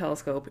James Webb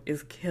telescope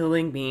is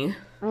killing me.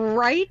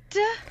 Right?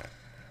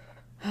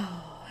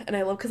 And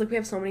I love, because like we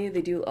have so many,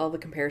 they do all the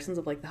comparisons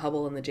of like the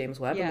Hubble and the James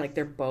Webb, and Yes. like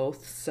they're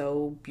both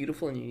so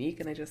beautiful and unique,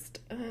 and I just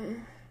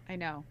I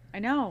know.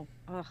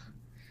 Ugh.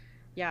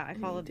 Yeah, I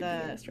followed to the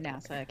be an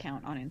astronaut. NASA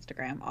account on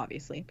Instagram,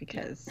 obviously,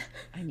 because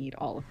I need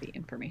all of the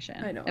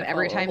information. I know, And I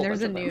every follow a time whole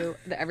there's a bunch of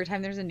them. every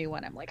time there's a new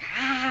one, I'm like,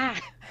 ah.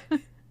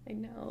 I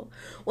know.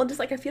 Well, just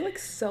like I feel like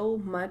so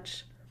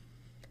much.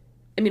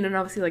 I mean, and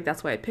obviously like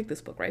that's why I picked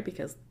this book, right?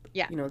 Because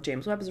Yeah. you know,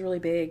 James Webb is really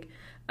big.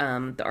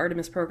 The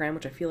Artemis program,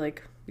 which I feel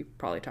like we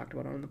probably talked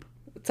about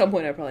at some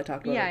point. I probably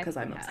talked about it because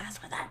I'm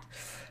obsessed with that.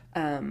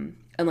 And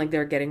like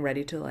they're getting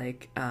ready to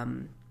like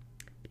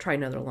try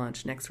another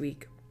launch next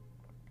week.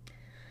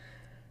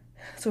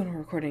 So when we're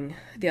recording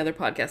the other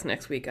podcast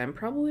next week, I'm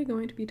probably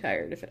going to be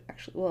tired if it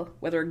actually, well,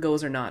 whether it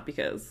goes or not,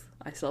 because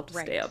I still have to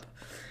stay up.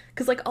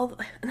 Because like and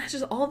that's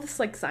just all this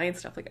like science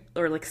stuff, like,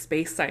 or like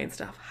space science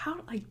stuff.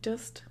 It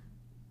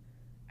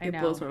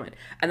blows my mind.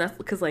 And that's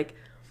because like,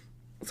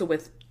 so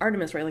with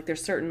Artemis, right, like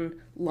there's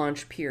certain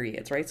launch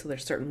periods, right? So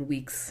there's certain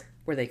weeks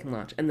where they can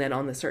launch. And then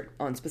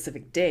on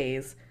specific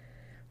days,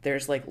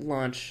 there's like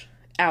launch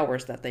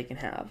hours that they can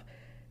have.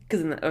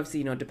 Because obviously,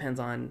 you know, it depends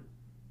on,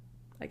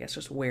 I guess,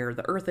 just where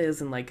the Earth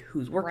is and like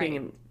who's working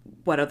and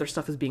what other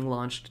stuff is being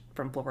launched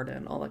from Florida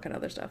and all that kind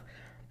of other stuff.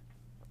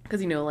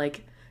 Because, you know,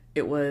 like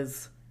it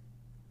was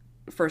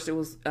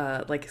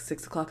like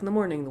 6 o'clock in the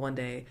morning the one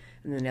day,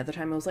 and then the other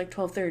time it was like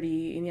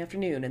 12:30 in the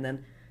afternoon, and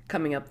then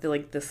coming up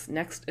this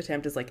next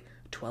attempt is like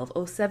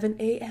 12:07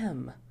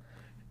 a.m.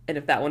 And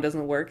if that one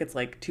doesn't work, it's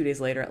like 2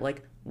 days later at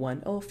like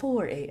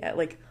 1:04 a.m.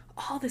 Like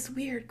all this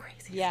weird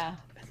crazy stuff.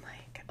 And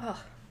like, and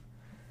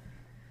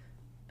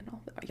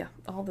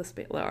all this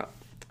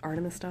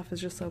Artemis stuff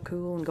is just so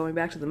cool, and going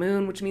back to the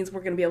moon, which means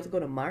we're going to be able to go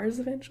to Mars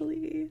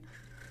eventually.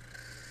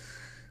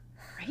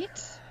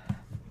 Right?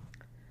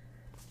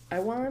 I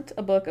want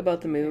a book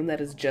about the moon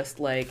that is just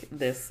like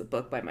this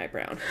book by Mike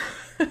Brown.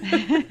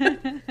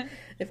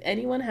 If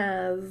anyone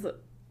has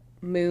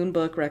moon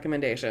book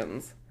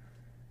recommendations,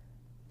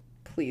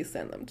 please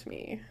send them to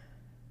me.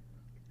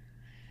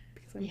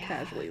 Because I'm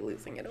casually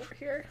losing it over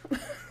here.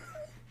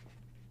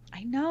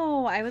 I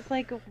know. I was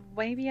like,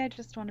 maybe I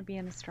just want to be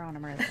an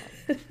astronomer,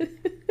 though.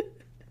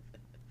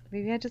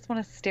 Maybe I just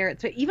want to stare at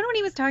space. Even when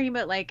he was talking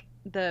about like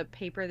the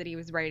paper that he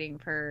was writing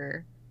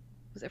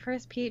was it for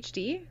his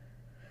PhD?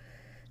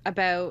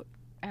 About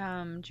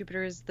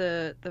Jupiter's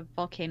the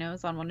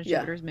volcanoes on one of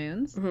Jupiter's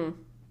moons. Mm-hmm.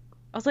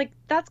 I was like,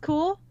 that's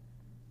cool.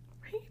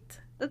 Right?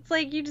 That's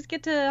like you just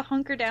get to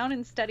hunker down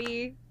and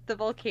study the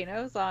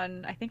volcanoes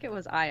on, I think it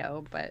was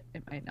Io, but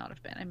it might not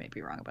have been. I may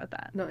be wrong about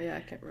that. No, yeah,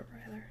 I can't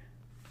remember either.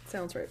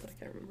 Sounds right, but I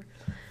can't remember.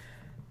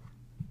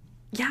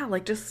 Yeah,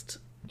 like just,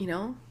 you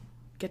know,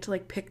 get to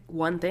like pick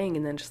one thing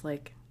and then just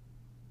like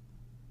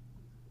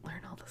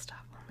learn all the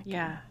stuff. Oh my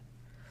God.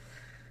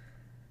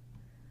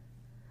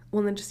 Well,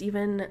 and then just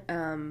even,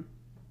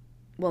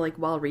 like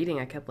while reading,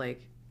 I kept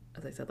like,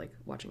 as I said, like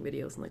watching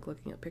videos and like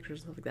looking at pictures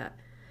and stuff like that.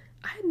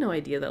 I had no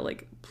idea that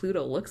like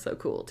Pluto looks so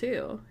cool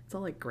too. It's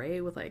all like gray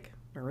with like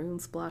maroon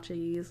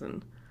splotches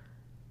and.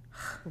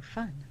 Oh,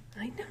 fun.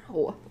 I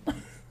know.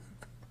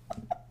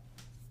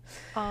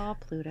 Aw,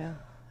 Pluto.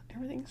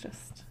 Everything's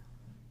just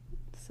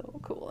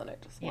so cool, and I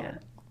just want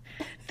it.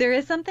 There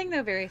is something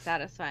though very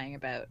satisfying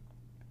about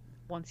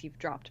once you've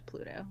dropped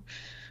Pluto.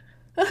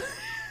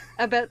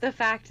 About the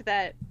fact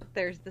that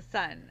there's the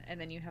sun, and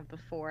then you have the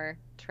 4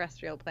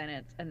 terrestrial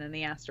planets, and then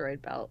the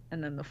asteroid belt,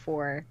 and then the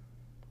 4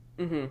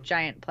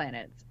 giant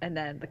planets, and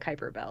then the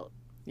Kuiper belt.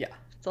 Yeah.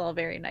 It's all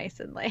very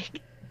nice and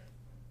like,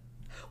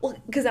 well,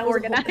 because that was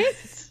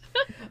organized.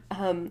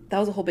 That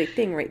was a whole big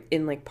thing, right,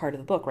 in like part of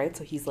the book, right?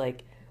 So he's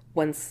like,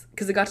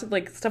 because it got to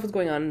like stuff was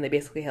going on, and they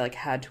basically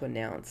had to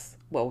announce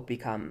what would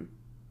become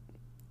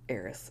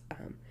Eris,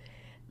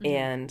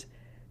 and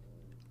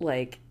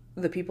like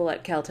the people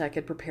at Caltech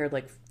had prepared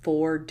like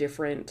 4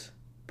 different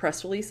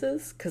press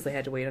releases because they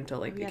had to wait until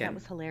like again. That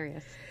was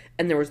hilarious.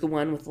 And there was the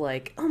one with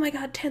like, oh my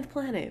God, 10th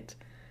planet,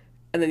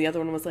 and then the other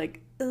one was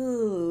like,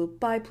 oh,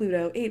 bye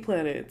Pluto, 8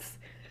 planets,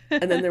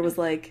 and then there was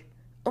like,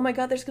 oh my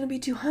God, there's gonna be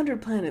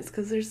 200 planets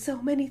because there's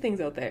so many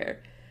things out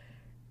there.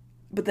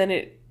 But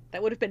then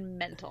that would have been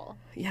mental.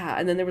 Yeah,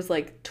 and then there was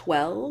like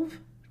 12,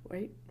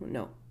 right?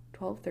 No,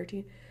 12,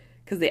 13,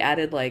 because they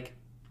added like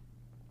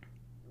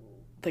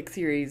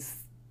Ceres,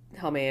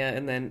 Haumea,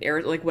 and then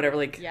like whatever,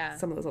 like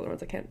some of those other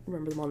ones. I can't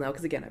remember them all now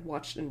because again, I've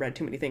watched and read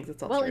too many things.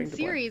 It's all starting to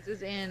blur. Well, and Ceres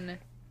is in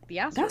the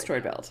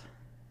asteroid belt.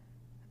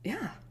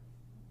 Yeah.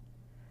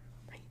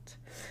 Right.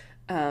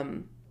 I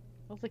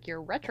was like,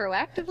 you're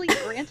retroactively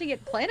granting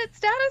it planet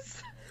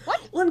status?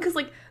 What? Well, because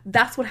like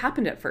that's what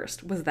happened at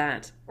first was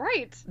that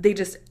they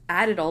just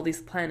added all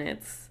these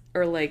planets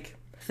or like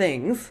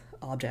things,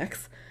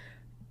 objects.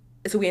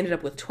 So we ended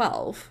up with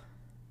 12.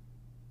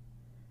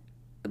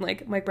 And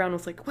like Mike Brown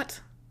was like,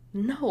 what?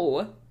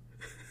 No.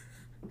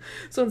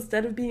 So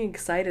instead of being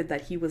excited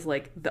that he was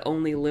like the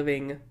only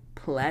living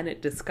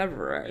planet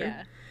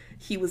discoverer,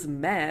 he was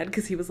mad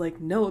because he was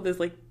like, no, this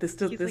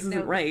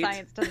isn't right.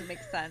 Science doesn't make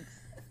sense.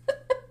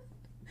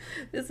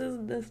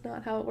 That's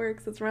not how it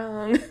works. It's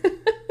wrong.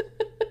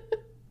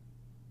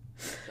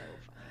 So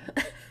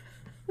funny.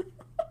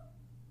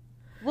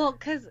 Well,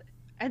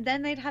 and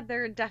then they'd had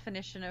their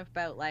definition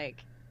about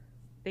like,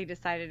 they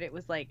decided it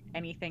was like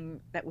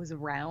anything that was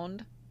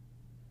round.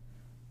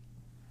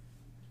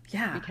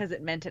 Yeah. Because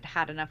it meant it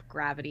had enough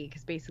gravity,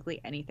 because basically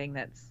anything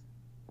that's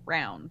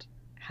round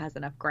has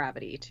enough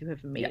gravity to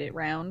have made it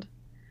round.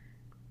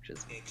 Which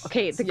is,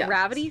 okay, the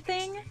gravity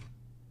thing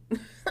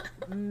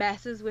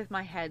messes with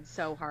my head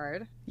so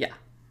hard Yeah.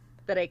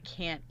 that I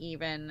can't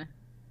even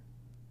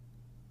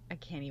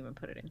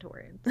put it into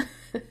words.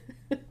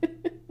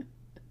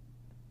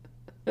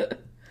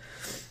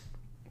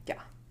 Yeah.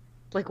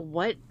 Like,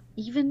 what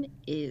even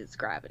is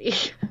gravity?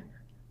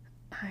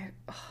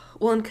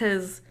 Well, and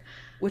because,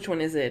 which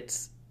one is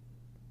it?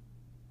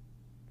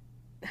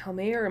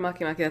 Haumea or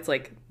Makemake? That's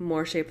like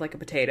more shaped like a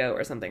potato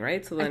or something,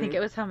 right? So then I think it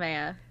was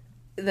Haumea.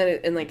 Then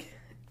and like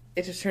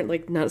it just turned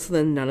like none. So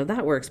then none of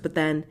that works. But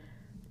then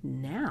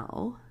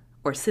now,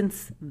 or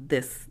since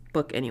this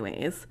book,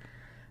 anyways,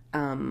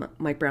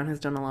 Mike Brown has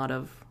done a lot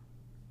of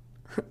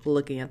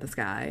looking at the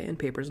sky and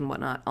papers and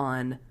whatnot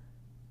on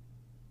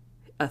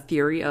a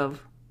theory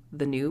of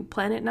the new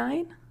Planet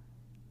Nine.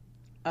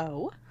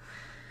 Oh.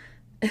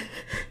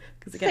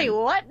 Again, Say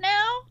what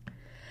now?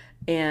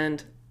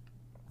 And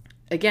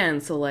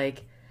again, so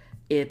like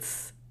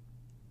it's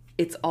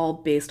all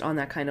based on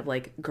that kind of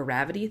like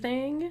gravity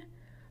thing.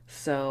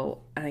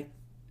 So I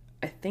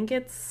think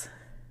it's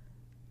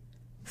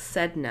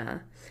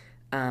Sedna,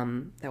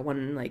 that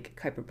one like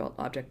Kuiper Belt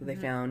object that they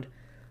found,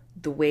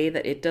 the way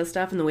that it does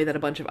stuff and the way that a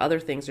bunch of other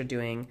things are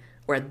doing,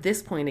 where at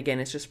this point again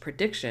it's just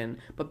prediction,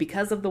 but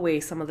because of the way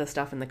some of the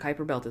stuff in the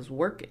Kuiper Belt is,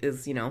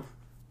 you know,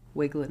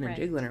 wiggling and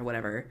jiggling or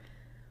whatever,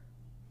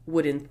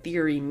 would in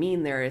theory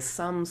mean there is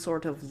some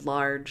sort of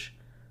large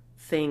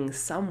thing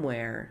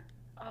somewhere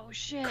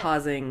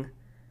causing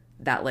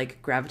that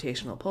like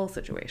gravitational pull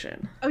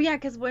situation. Oh yeah,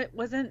 because what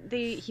wasn't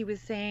he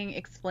was saying,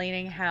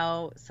 explaining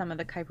how some of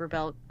the Kuiper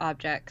Belt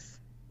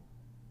objects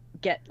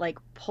get like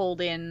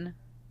pulled in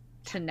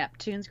to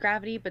Neptune's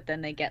gravity, but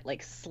then they get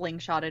like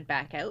slingshotted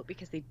back out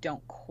because they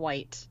don't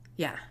quite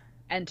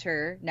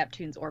enter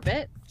Neptune's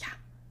orbit. Yeah.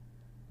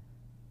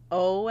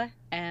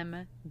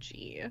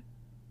 OMG.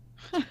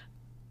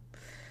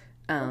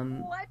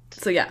 What?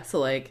 So yeah, so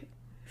like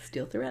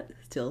still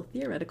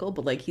theoretical,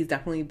 but like he's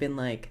definitely been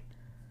like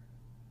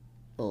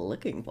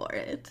looking for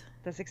it.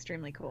 That's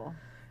extremely cool.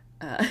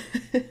 This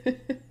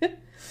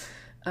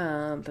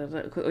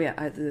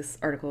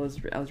article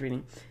I was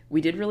reading. We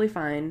did really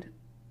find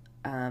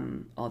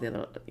all the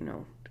other, you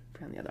know,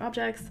 found the other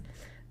objects.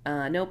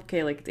 Nope,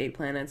 okay, like it's 8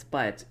 planets,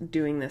 but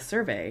doing this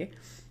survey,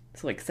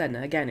 so like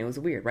Sedna, again, it was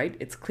weird, right?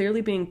 It's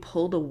clearly being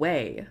pulled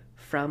away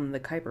from the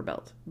Kuiper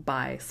Belt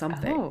by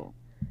something. Oh.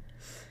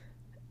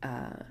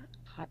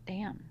 Hot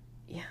damn.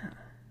 Yeah.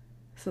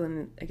 So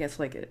then I guess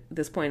like at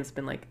this point it's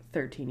been like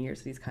 13 years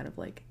that he's kind of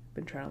like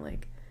been trying to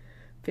like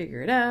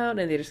figure it out,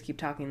 and they just keep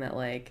talking that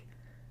like,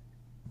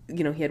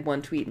 you know, he had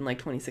one tweet in like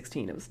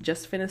 2016. It was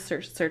just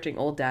finished searching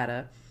old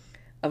data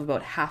of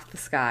about half the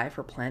sky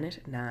for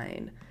Planet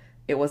 9.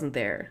 It wasn't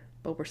there,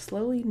 but we're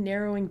slowly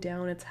narrowing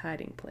down its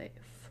hiding place.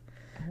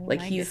 Oh,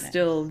 like he's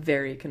still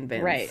very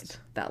convinced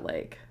that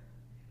like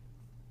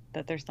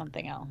that there's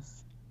something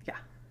else. Yeah.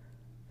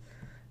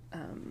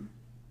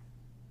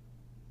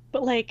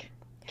 But like,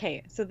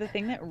 okay, so the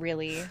thing that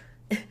really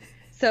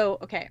so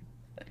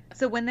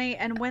when they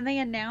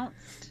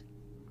announced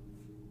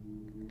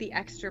the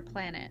extra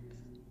planets,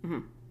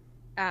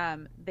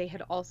 they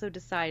had also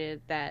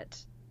decided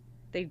that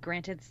they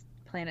granted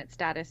planet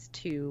status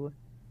to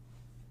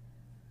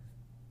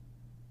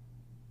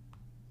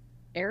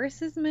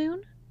Eris's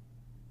moon.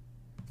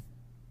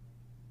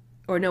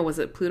 Or no, was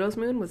it Pluto's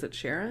moon? Was it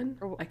Charon?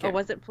 Or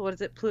was it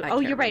Pluto? Oh,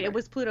 you're right. It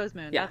was Pluto's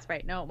moon. Yeah. That's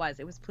right. No,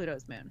 it was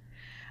Pluto's moon.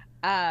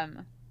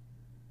 And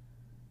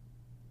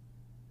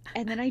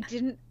then I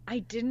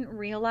didn't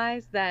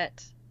realize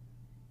that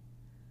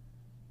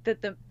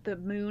the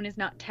moon is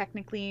not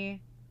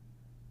technically,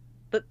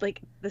 but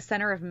like the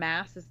center of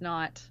mass is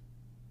not.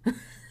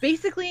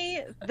 Basically,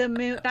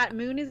 that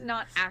moon is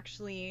not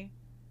actually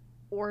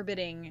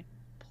orbiting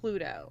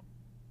Pluto.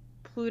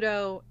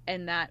 Pluto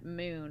and that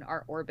moon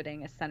are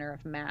orbiting a center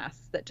of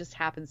mass that just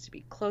happens to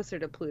be closer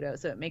to Pluto,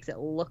 so it makes it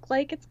look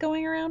like it's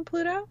going around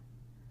Pluto.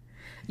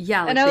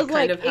 Yeah, like and I was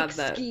kind like, of have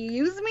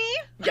excuse me?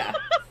 Yeah.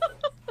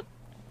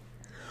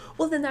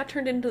 Well, then that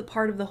turned into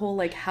part of the whole,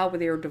 like, how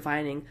they were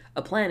defining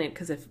a planet,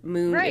 because if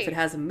it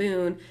has a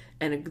moon,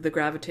 and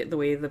the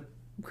way the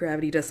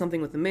gravity does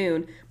something with the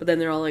moon, but then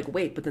they're all like,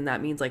 wait, but then that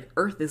means, like,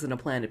 Earth isn't a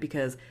planet,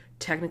 because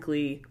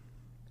technically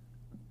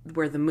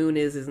where the moon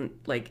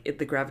isn't, like,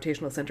 the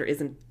gravitational center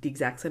isn't the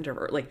exact center of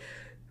Earth, like...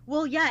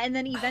 Well, yeah, and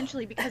then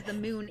eventually, because the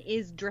moon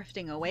is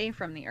drifting away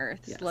from the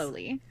Earth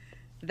slowly,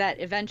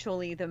 that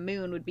eventually the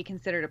moon would be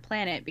considered a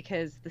planet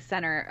because the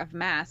center of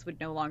mass would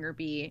no longer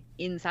be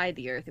inside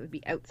the Earth, it would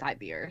be outside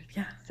the Earth.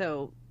 Yeah.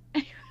 So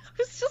I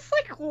was just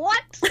like,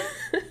 what?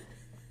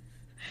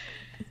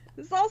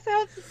 This all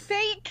sounds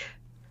fake.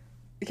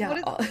 Yeah.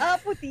 What is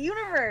up with the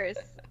universe?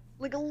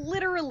 Like,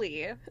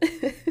 literally.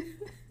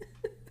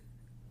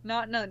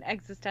 Not in an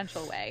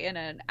existential way, in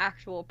an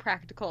actual,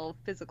 practical,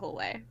 physical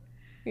way.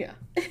 Yeah.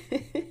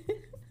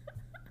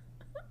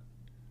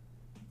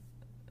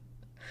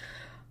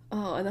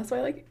 Oh, and that's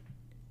why, like,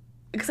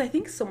 because I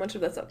think so much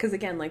of that stuff, because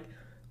again, like,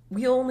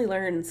 we only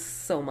learn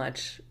so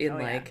much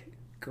in,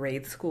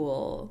 grade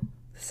school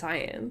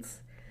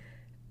science.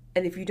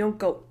 And if you don't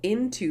go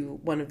into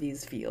one of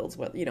these fields,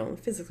 what, you know,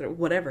 physics or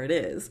whatever it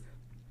is,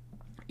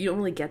 you don't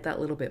really get that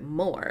little bit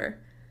more.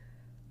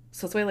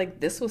 So that's why, like,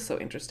 this was so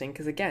interesting,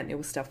 because again, it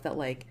was stuff that,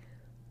 like,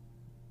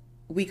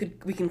 we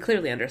can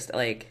clearly understand,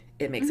 like,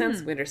 it makes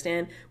sense, we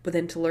understand, but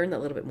then to learn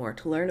that little bit more,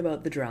 to learn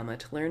about the drama,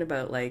 to learn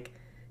about, like,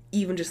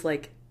 even just,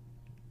 like,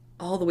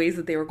 all the ways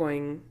that they were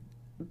going,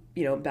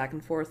 you know, back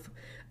and forth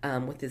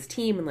with his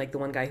team, and, like, the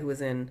one guy who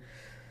was on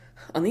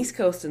the East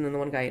Coast, and then the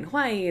one guy in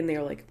Hawaii, and they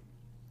were, like,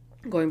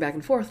 going back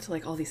and forth to,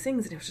 like, all these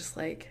things, and it was just,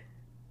 like,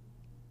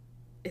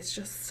 it's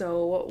just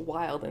so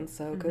wild and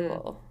so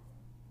cool.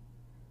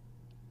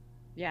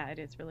 Yeah, it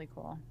is really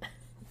cool.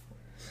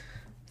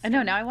 I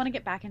know, now I want to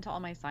get back into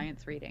all my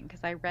science reading, because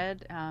I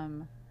read,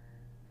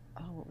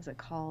 what was it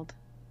called?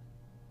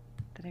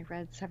 That I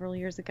read several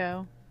years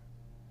ago.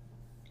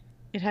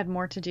 It had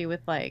more to do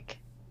with, like,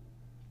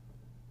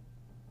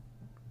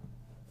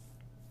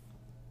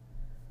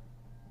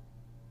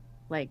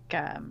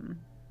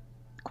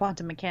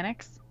 quantum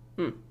mechanics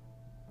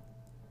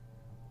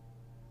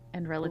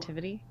and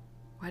relativity.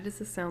 Why does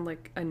this sound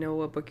like I know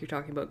what book you're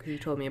talking about, because you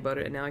told me about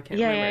it and now I can't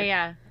remember?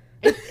 Yeah.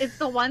 It's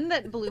the one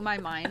that blew my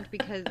mind,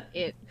 because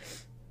it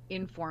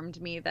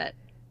informed me that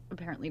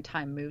apparently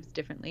time moves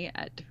differently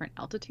at different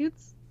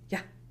altitudes.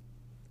 Yeah.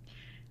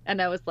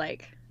 And I was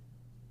like,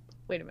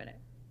 wait a minute.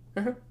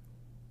 Uh-huh.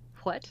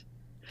 What?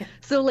 Yeah.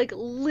 So, like,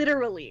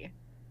 literally,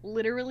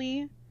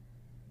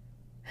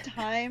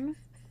 time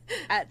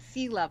at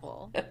sea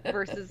level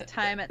versus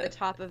time at the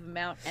top of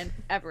Mount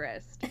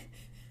Everest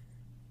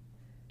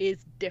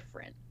is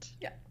different.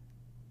 Yeah.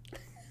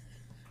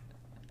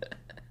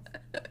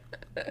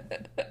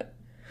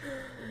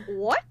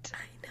 What?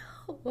 I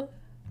know.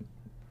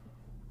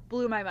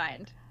 Blew my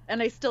mind.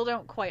 And I still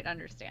don't quite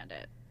understand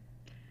it.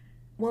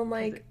 Well,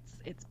 like,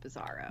 it's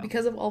bizarro.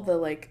 Because of all the,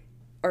 like,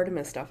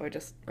 Artemis stuff,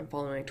 I'm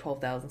following, like,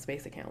 12,000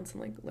 space accounts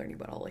and, like, learning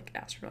about all, like,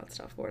 astronaut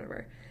stuff or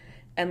whatever.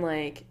 And,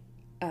 like,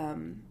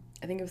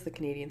 I think it was the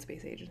Canadian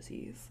Space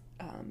Agency's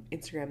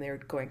Instagram, they were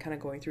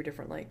going through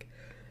different, like,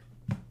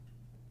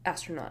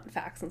 astronaut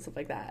facts and stuff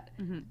like that.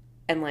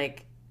 And,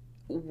 like,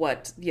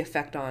 what the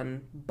effect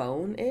on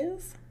bone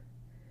is.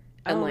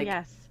 And, like,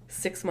 yes.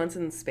 6 months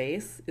in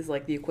space is,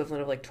 like, the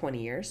equivalent of, like,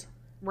 20 years.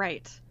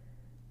 Right.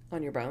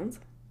 On your bones.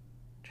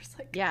 Just,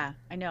 like... Yeah,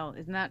 I know.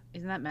 Isn't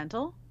that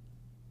mental?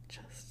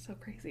 Just so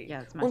crazy.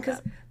 Yeah, it's messed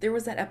up. There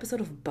was that episode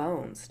of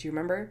Bones. Do you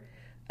remember?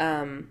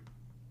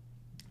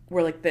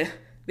 Where, like, they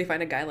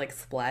find a guy, like,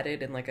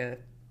 splatted in, like, a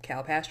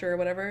cow pasture or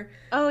whatever.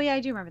 Oh, yeah, I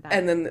do remember that.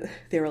 And then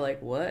they were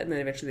like, what? And then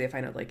eventually they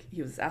find out, like,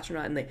 he was an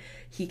astronaut, and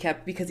he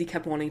kept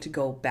wanting to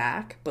go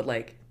back, but,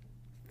 like,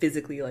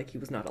 physically, like, he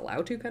was not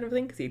allowed to, kind of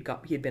thing, because he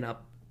had been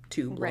up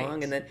too long,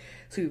 right. And then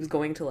so he was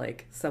going to,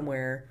 like,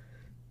 somewhere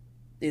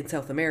in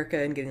South America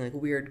and getting, like,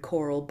 weird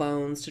coral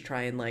bones to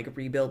try and, like,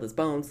 rebuild his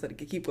bones so that he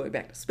could keep going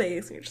back to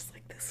space. And you're just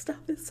like, this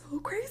stuff is so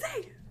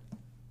crazy.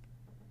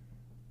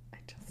 I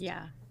just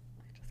can't.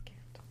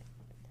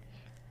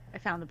 I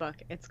found the book.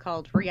 It's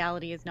called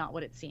Reality is Not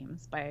What It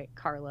Seems by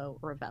Carlo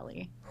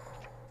Rovelli.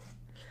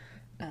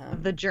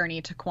 The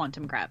Journey to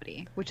Quantum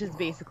Gravity, which is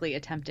basically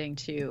attempting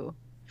to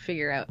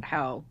figure out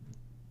how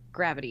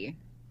gravity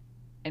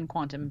and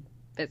quantum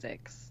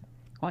physics,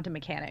 quantum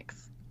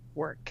mechanics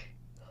work.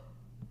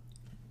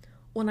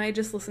 When I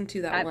just listened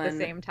to that at the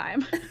same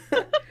time.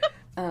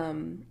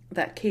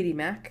 That Katie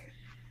Mack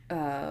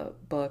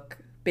book,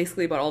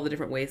 basically about all the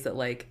different ways that,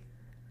 like,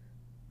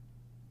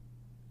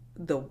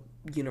 the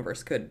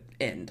universe could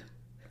end.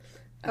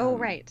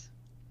 Right.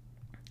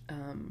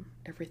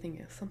 Everything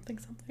is something.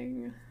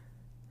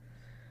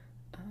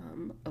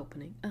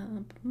 Opening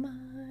up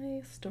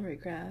my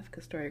Storygraph,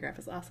 because Storygraph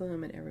is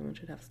awesome and everyone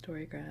should have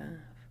Storygraph.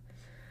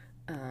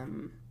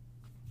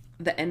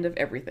 The end of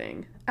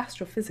everything,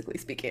 astrophysically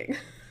speaking.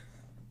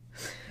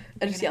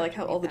 And just, like,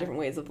 how all the different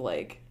ways of,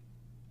 like,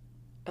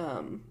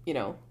 you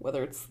know,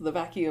 whether it's the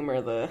vacuum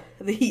or the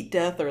heat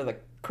death or the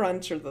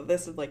crunch or the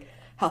this, of, like,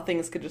 how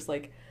things could just,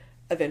 like,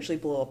 eventually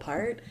blow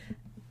apart.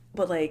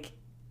 But, like,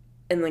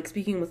 and, like,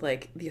 speaking with,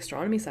 like, the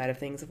astronomy side of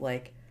things, of,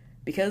 like,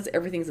 because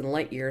everything's in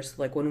light years,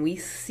 like, when we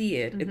see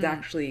it, it's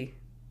actually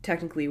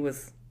technically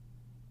was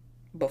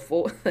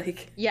before,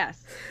 like,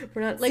 yes,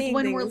 we're not like, seeing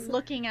when things. we're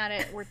looking at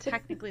it, we're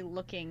technically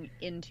looking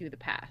into the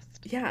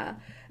past. Yeah.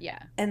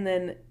 And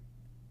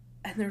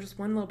there was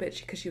one little bit,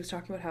 because she was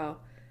talking about how,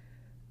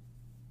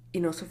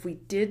 you know, so if we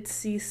did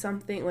see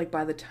something, like,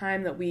 by the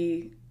time that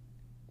we,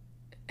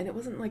 and it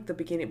wasn't, like, the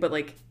beginning, but,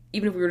 like,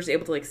 even if we were just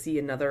able to, like, see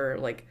another,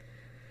 like,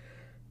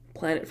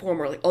 planet form,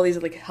 or, like, all these,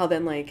 like, how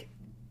then, like,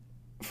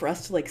 for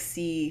us to, like,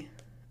 see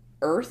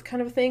Earth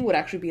kind of a thing would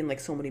actually be in, like,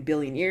 so many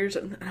billion years.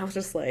 And I was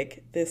just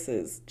like, this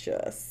is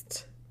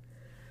just...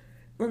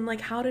 And,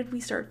 like, how did we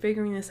start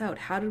figuring this out?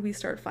 How did we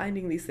start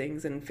finding these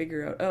things and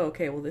figure out, oh,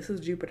 okay, well, this is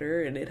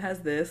Jupiter, and it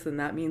has this, and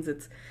that means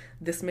it's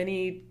this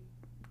many,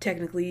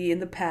 technically, in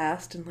the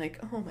past, and, like,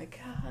 oh my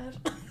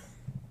god.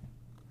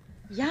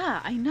 Yeah,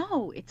 I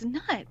know. It's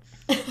nuts.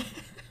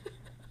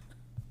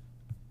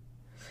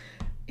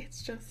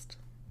 It's just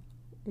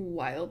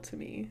wild to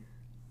me,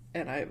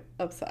 and I'm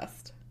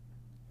obsessed.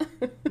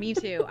 Me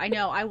too. I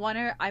know. I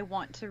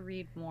want to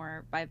read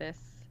more by this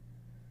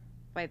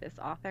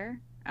author.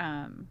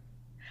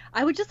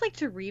 I would just like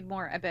to read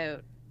more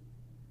about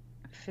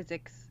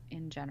physics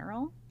in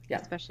general, Yeah.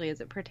 especially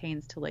as it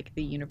pertains to like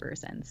the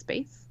universe and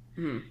space.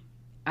 Mhm.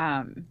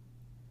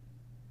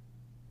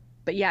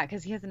 But yeah,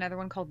 because he has another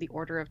one called The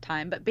Order of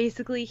Time. But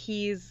basically,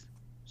 he's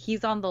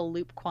on the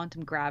loop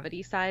quantum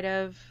gravity side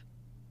of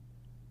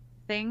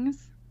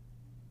things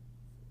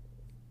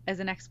as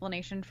an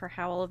explanation for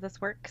how all of this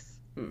works.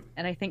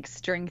 And I think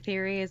string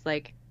theory is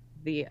like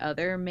the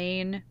other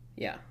main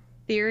Yeah.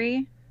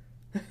 theory.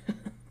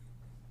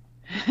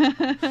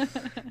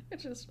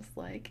 It's just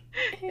like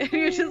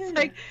You're just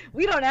like,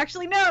 we don't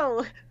actually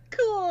know.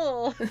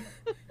 Cool.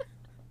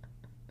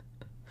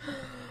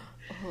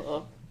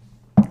 Well,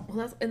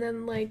 that's, and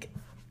then like,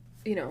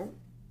 you know,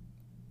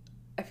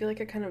 I feel like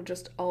it kind of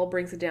just all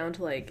brings it down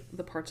to like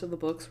the parts of the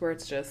books where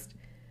it's just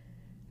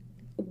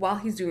while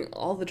he's doing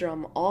all the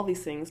drama, all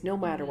these things, no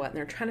matter what, and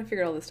they're trying to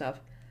figure out all this stuff,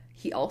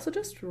 he also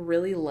just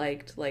really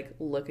liked like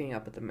looking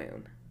up at the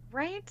moon.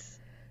 Right?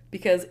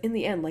 Because in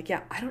the end, like,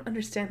 yeah, I don't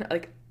understand,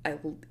 like, I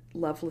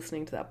love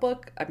listening to that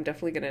book. I'm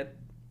definitely gonna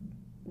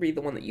read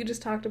the one that you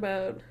just talked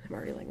about. I'm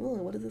already like, oh,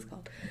 what is this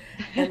called?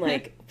 And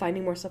like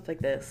finding more stuff like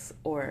this,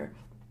 or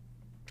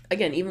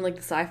again, even like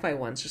the sci-fi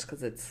ones, just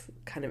because it's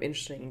kind of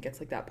interesting and gets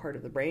like that part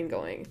of the brain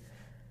going.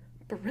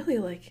 But really,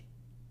 like,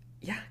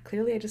 yeah,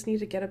 clearly I just need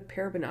to get a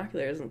pair of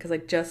binoculars because I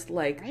just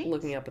like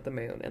looking up at the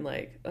moon and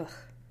like, ugh.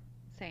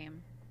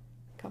 Same.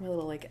 Got my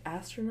little like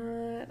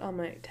astronaut on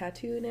my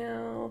tattoo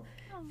now,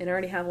 and I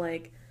already have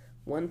like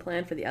one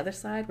plan for the other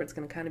side where it's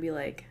gonna kind of be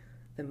like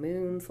the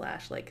moon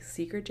 / like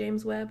secret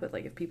James Webb, but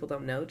like if people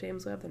don't know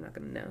James Webb, they're not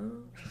gonna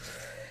know.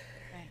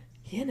 Right.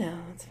 You know,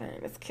 it's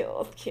fine. It's cute.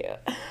 It's cute.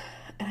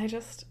 And I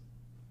just,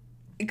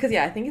 because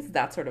yeah, I think it's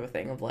that sort of a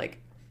thing of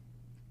like,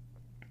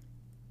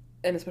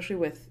 and especially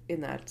with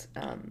in that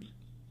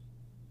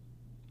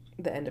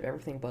the End of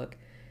Everything book,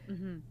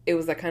 it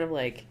was that kind of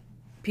like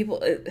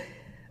people.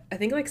 I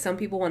think like some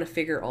people want to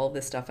figure all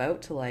this stuff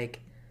out to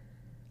like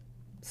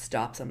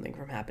stop something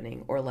from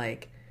happening or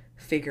like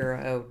figure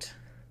out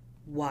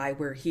why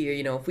we're here.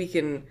 You know, if we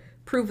can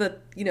prove that,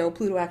 you know,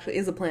 Pluto actually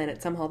is a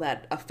planet, somehow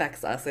that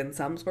affects us in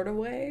some sort of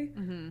way.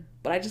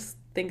 But I just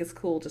think it's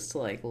cool just to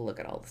like look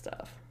at all the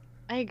stuff.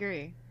 I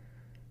agree.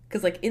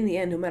 Because like in the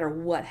end, no matter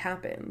what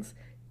happens,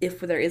 if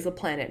there is a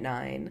Planet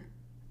 9,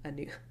 a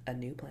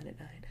new Planet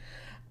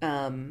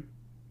 9,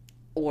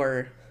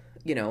 or,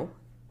 you know,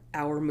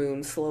 our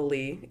moon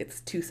slowly,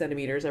 it's 2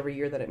 centimeters every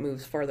year that it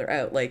moves farther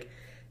out, like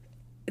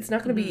it's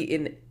not going to be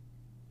in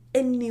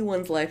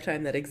anyone's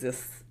lifetime that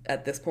exists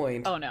at this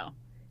point. Oh no.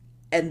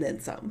 And then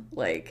some,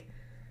 like,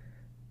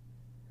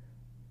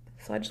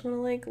 so I just want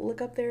to like look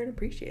up there and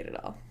appreciate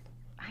it all.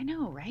 I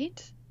know,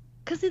 right?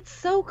 Because it's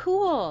so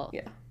cool.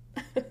 Yeah.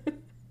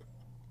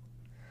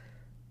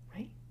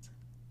 Right?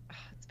 Oh,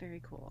 it's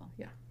very cool.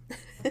 Yeah.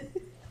 I'm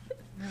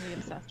really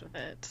obsessed with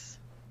it.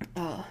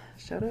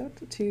 Shout out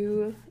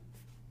to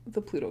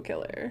the Pluto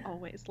Killer.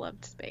 Always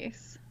loved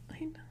space.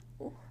 I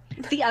know.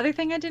 The other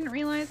thing I didn't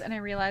realize, and I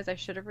realized I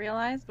should have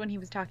realized when he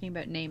was talking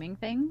about naming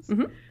things,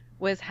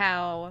 was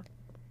how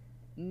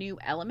new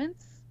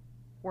elements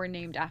were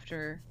named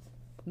after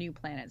new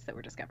planets that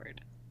were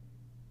discovered.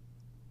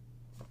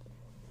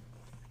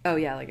 Oh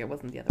yeah, like it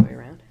wasn't the other way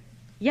around.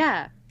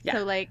 Yeah. Yeah.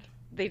 So like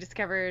they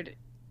discovered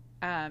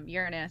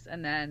Uranus,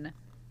 and then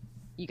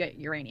you get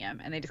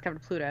uranium, and they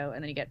discovered Pluto,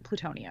 and then you get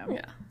plutonium.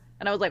 Yeah.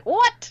 And I was like,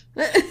 what?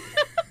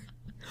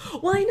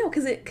 Well, I know,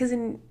 because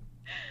in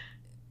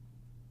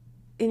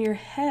your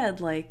head,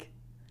 like,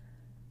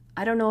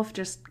 I don't know if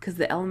just because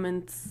the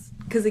elements,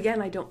 because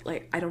again, I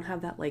don't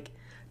have that like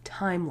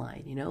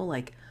timeline, you know,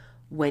 like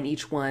when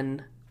each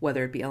one,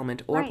 whether it be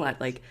element or planet,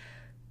 like,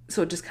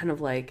 so it just kind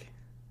of like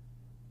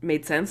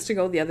made sense to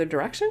go the other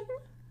direction.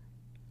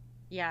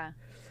 Yeah.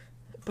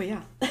 But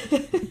yeah.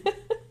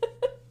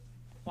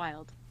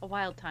 Wild. A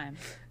wild time.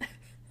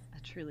 A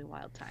truly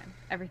wild time.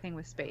 Everything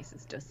with space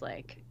is just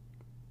like,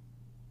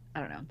 I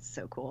don't know, it's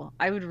so cool.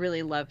 I would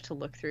really love to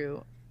look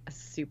through a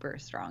super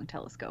strong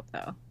telescope,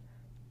 though.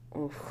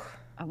 Oof.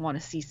 I want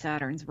to see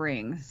Saturn's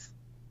rings.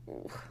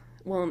 Oof.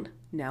 Well,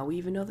 now we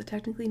even know that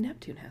technically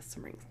Neptune has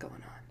some rings going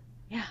on.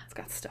 Yeah. It's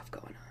got stuff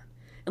going on.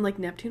 And like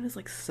Neptune is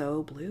like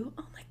so blue.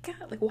 Oh my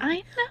god. Like why? I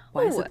know.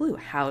 Why is it blue?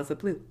 How is it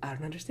blue? I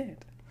don't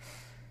understand.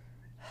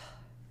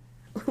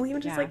 We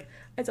even just like,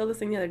 I saw this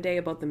thing the other day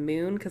about the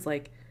moon, because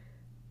like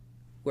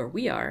where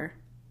we are,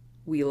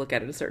 we look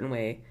at it a certain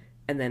way.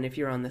 And then if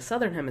you're on the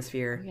southern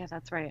hemisphere, Yeah,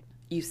 that's right.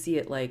 you see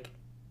it like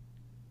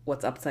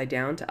what's upside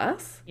down to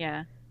us.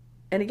 Yeah.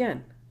 And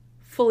again,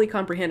 fully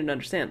comprehend and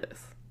understand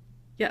this.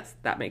 Yes,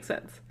 that makes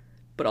sense.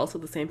 But also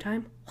at the same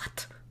time,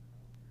 what?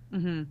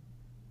 Mm-hmm.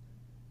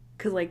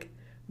 Because like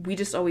we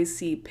just always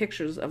see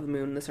pictures of the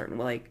moon in a certain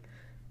way, like,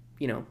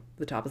 you know,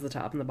 the top is the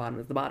top and the bottom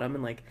is the bottom,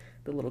 and like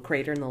the little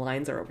crater and the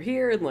lines are over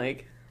here, and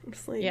like I'm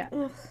just like, Yeah.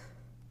 ugh.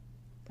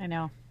 I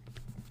know.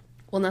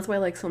 Well, and that's why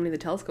like so many of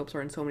the telescopes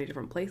are in so many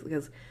different places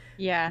because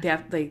Yeah.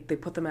 they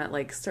put them at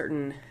like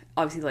certain,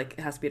 obviously like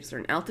it has to be at a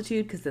certain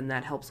altitude because then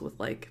that helps with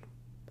like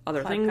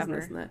other Cloud things and cover.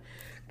 this and that,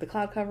 the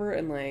cloud cover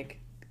and like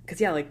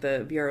because yeah, like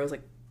the VRO is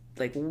like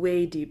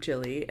way deep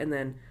Chile, and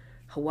then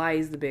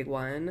Hawaii's the big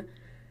one,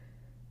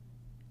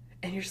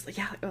 and you're just like,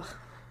 yeah, like, ugh,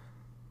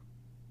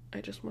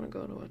 I just want to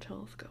go to a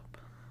telescope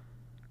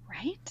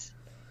Right?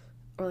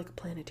 or like a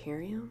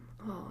planetarium.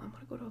 Oh, I want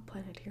to go to a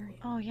planetarium.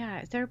 Oh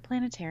yeah. Is there a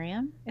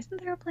planetarium?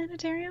 Isn't there a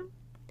planetarium?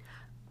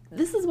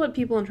 This is what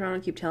people in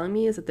Toronto keep telling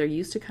me, is that there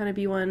used to kind of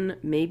be one,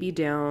 maybe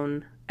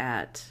down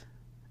at,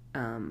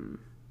 um,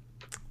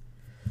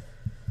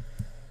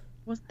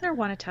 Wasn't there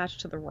one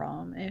attached to the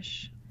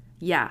ROM-ish?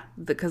 yeah,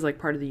 because like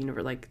part of the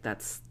universe, like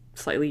that's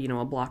slightly, you know,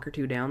 a block or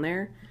two down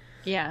there.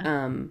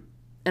 Yeah.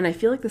 And I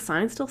feel like the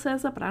sign still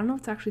says that, but I don't know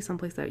if it's actually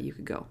someplace that you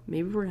could go.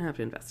 Maybe we're gonna have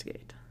to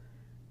investigate.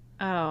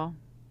 Oh.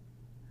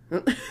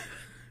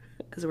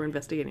 As we're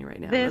investigating right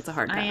now. This That's a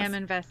hard pass. I am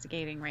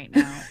investigating right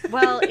now.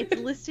 Well, it's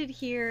listed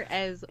here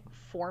as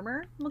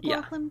former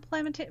McLaughlin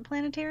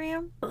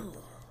Planetarium. Ugh.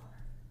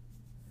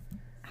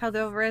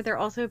 However, there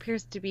also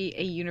appears to be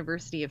a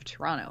University of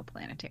Toronto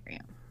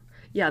planetarium.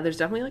 Yeah, there's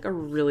definitely like a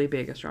really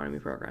big astronomy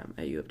program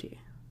at U of T.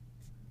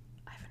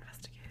 I've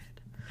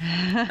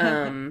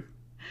investigated.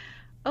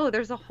 Oh,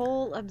 there's a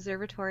whole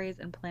observatories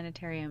and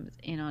planetariums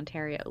in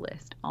Ontario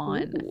list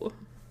on Ooh.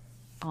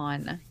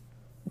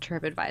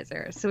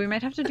 TripAdvisor. So we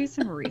might have to do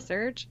some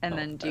research and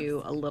then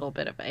do a little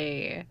bit of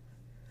a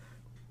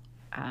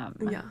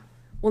Yeah.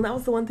 Well, that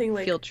was the one thing,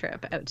 like, field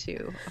trip out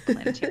to a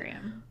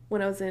planetarium.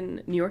 when I was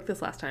in New York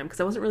this last time, because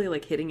I wasn't really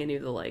like hitting any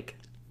of the like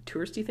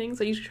touristy things.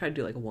 I usually try to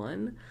do like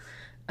one,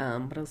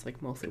 but I was like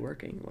mostly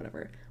working,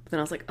 whatever. But then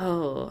I was like,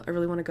 oh, I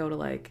really want to go to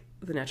like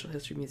the Natural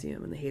History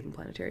Museum and the Hayden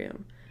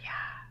Planetarium. Yeah.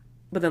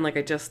 But then like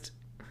I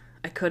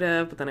could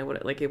have, but then I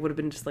would like it would have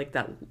been just like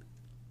that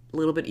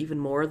little bit even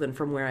more than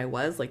from where I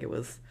was. Like it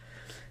was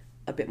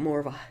a bit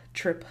more of a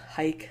trip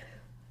hike,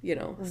 you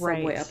know,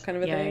 subway up kind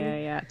of a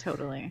thing. Yeah,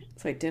 totally.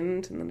 So I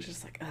didn't, and then it's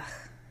just like, ugh.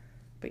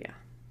 But yeah.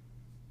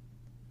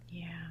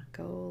 Yeah.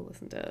 Go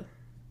listen to,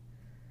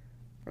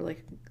 or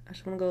like, I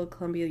just want to go to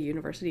Columbia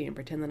University and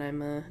pretend that I'm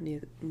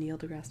Neil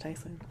deGrasse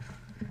Tyson.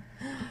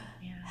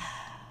 Yeah.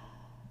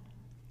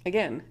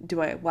 Again,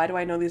 why do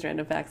I know these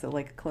random facts that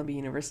like Columbia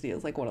University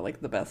is like one of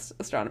like the best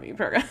astronomy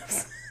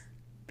programs?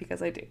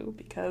 Because I do.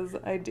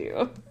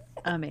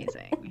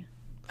 Amazing.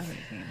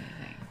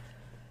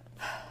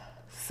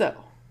 So,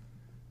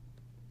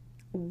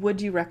 would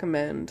you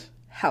recommend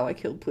How I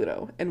Killed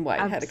Pluto and Why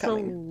I Had It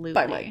Coming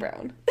by Mike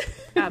Brown?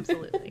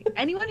 Absolutely.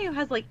 Anyone who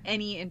has like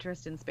any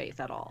interest in space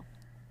at all.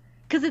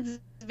 Because it's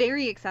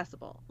very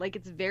accessible. Like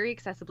it's very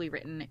accessibly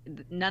written.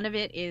 None of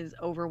it is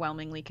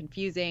overwhelmingly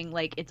confusing.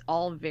 Like it's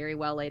all very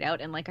well laid out.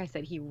 And like I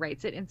said, he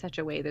writes it in such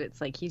a way that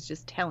it's like he's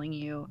just telling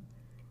you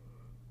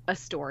a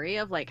story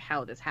of like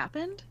how this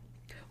happened.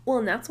 Well,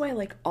 and that's why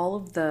like all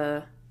of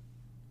the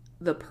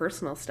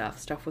personal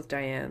stuff with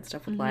Diane,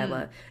 stuff with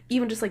Lila,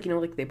 even just like, you know,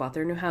 like they bought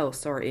their new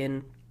house, or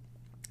in,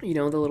 you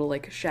know, the little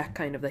like shack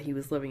kind of that he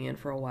was living in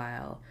for a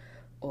while,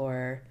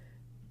 or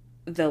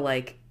the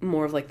like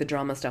more of like the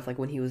drama stuff, like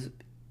when he was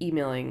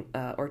emailing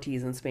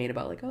Ortiz in Spain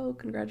about like, oh,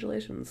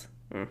 congratulations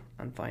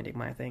on finding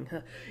my thing,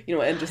 you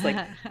know, and just like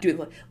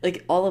doing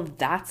like all of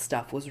that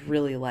stuff was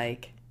really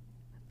like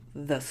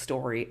the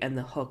story and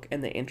the hook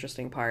and the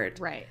interesting part,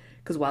 Right.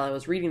 Because while I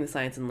was reading the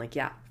science and like,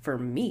 yeah, for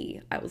me,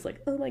 I was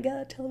like, oh my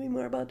God, tell me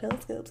more about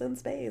telescopes and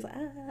space.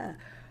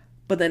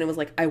 But then it was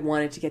like, I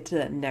wanted to get to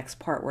that next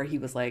part where he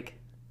was like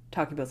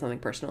talking about something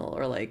personal,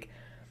 or like,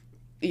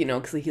 you know,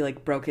 because he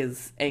like broke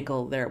his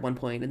ankle there at one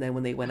point, and then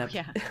when they went up,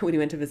 when he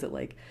went to visit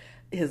like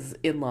his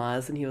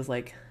in-laws, and he was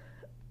like,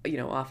 you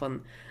know, off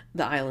on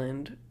the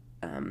island,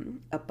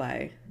 up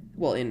by,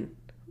 well, in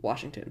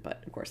Washington,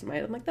 but of course in my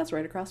head I'm like, that's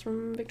right across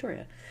from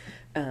Victoria,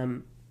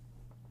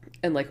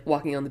 and like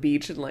walking on the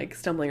beach and like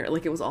stumbling,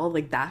 like it was all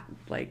like that,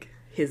 like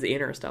his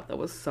inner stuff that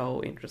was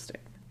so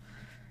interesting.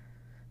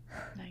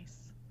 Nice.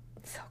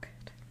 So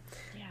good.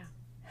 Yeah.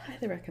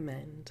 Highly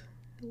recommend.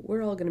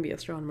 We're all gonna be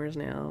astronomers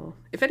now.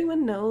 If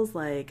anyone knows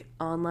like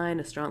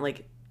online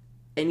like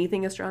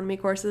anything astronomy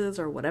courses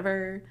or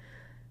whatever,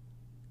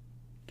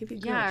 give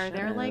you are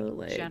there like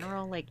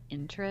general like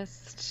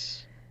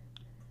interest?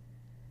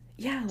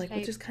 Yeah, like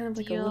which is kind of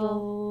like deal. a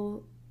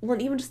little. Well,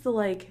 and even just the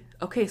like,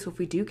 okay, so if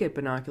we do get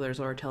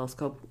binoculars or a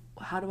telescope,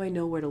 how do I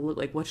know where to look?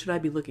 Like, what should I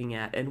be looking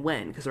at and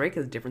when? Because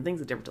different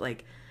things are different.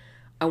 Like,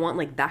 I want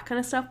like that kind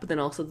of stuff, but then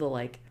also the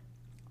like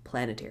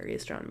planetary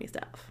astronomy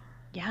stuff.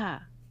 Yeah.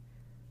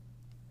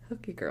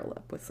 Hook your girl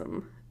up with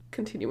some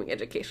continuing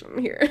education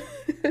here.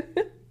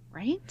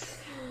 Right?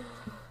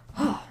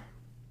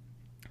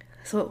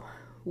 So,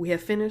 we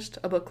have finished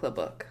a book club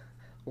book.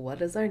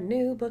 What is our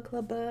new book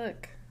club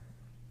book?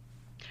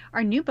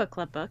 Our new book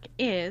club book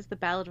is The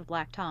Ballad of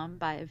Black Tom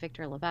by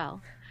Victor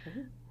LaValle,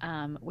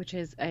 which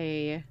is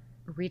a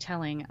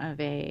retelling of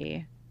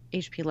a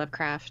H.P.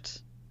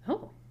 Lovecraft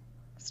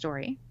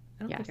story.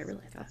 I don't Yes, think I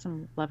realized got that.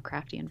 some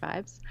Lovecraftian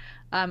vibes,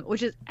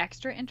 which is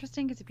extra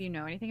interesting because if you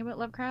know anything about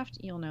Lovecraft,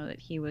 you'll know that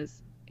he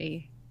was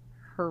a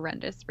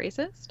horrendous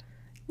racist.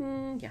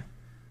 Yeah.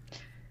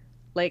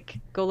 Like,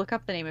 go look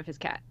up the name of his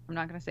cat. I'm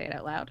not going to say it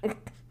out loud,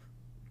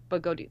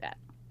 but go do that.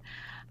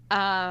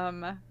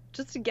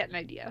 Just to get an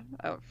idea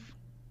of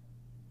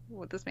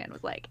what this man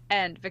was like.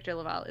 And Victor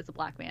LaValle is a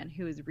black man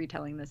who is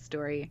retelling this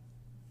story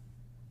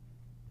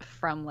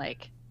from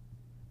like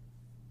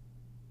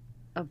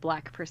a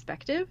black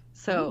perspective.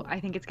 So Ooh. I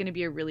think it's going to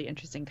be a really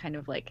interesting kind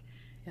of like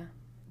Yeah.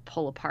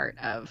 pull apart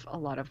of a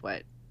lot of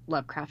what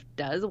Lovecraft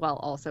does while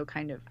also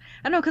kind of,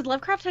 I don't know, because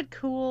Lovecraft had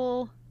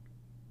cool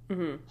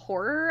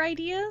horror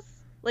ideas.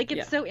 Like,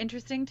 it's so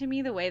interesting to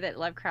me the way that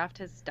Lovecraft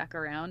has stuck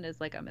around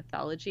as like a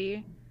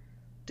mythology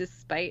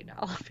despite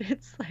all of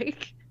its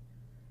like.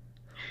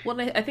 Well,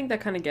 I think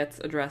that kind of gets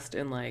addressed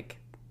in like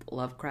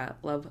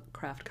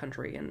Lovecraft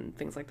Country and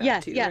things like that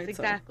Yes, too. yes, right?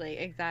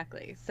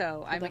 exactly.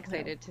 So I'm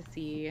excited to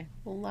see.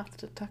 Lots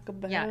to talk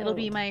about. Yeah, it'll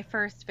be my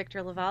first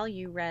Victor LaValle.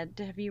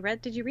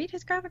 Did you read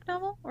his graphic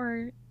novel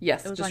or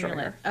Yes, it was Destroyer. on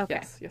your list?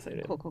 Okay. Yes, I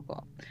did.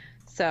 Cool.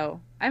 So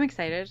I'm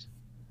excited.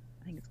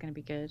 I think it's gonna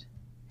be good.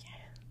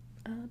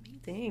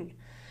 Amazing.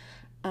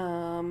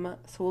 So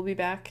we'll be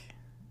back.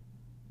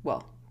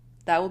 Well,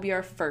 that will be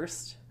our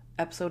first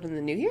episode in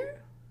the new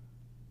year?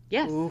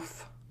 Yes.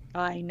 Oof.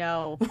 I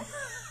know.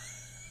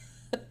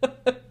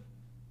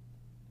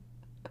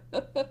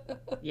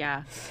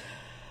 Yeah.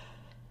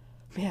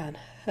 Man,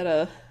 had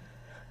to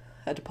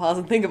pause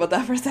and think about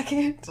that for a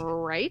second.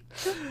 Right?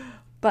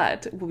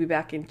 But we'll be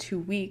back in 2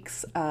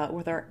 weeks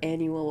with our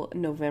annual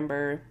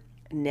November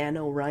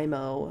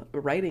NaNoWriMo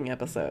writing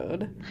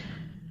episode.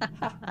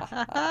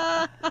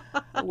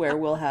 Where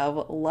we'll have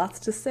lots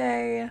to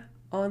say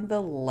on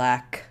the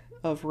lack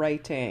of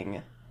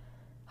writing.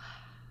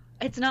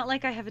 It's not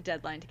like I have a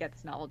deadline to get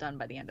this novel done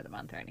by the end of the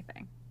month or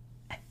anything.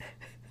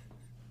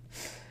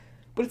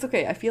 But it's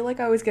okay. I feel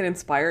like I always get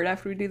inspired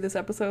after we do this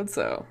episode,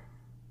 so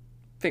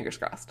fingers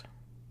crossed.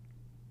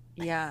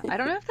 Yeah, I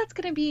don't know if that's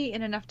going to be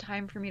in enough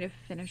time for me to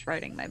finish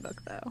writing my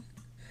book, though.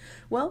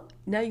 Well,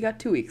 now you got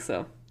 2 weeks,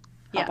 so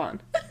hop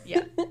on.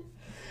 Yeah.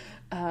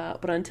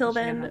 But until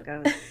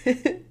then,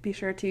 be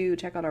sure to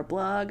check out our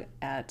blog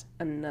at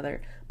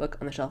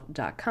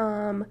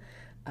anotherbookontheshelf.com.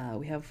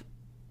 We have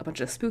a bunch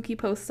of spooky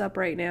posts up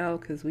right now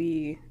because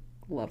we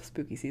love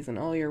spooky season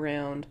all year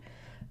round.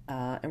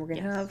 And we're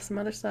going to have some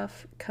other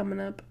stuff coming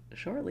up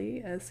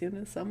shortly as soon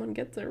as someone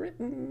gets it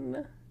written.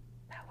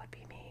 That would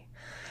be me.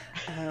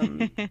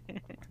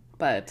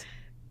 But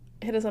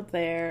hit us up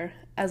there.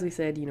 As we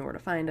said, you know where to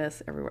find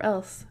us. Everywhere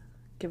else,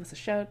 give us a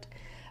shout.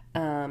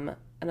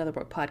 Another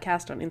Book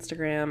Podcast on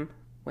Instagram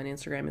when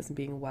Instagram isn't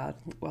being wild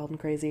and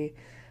crazy.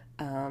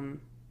 I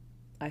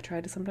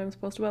try to sometimes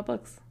post about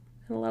books,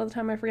 and a lot of the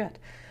time I forget.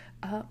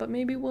 But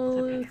maybe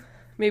we'll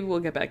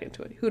get back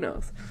into it. Who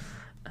knows?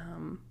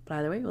 But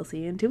either way, we'll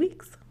see you in 2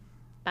 weeks.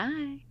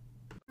 Bye.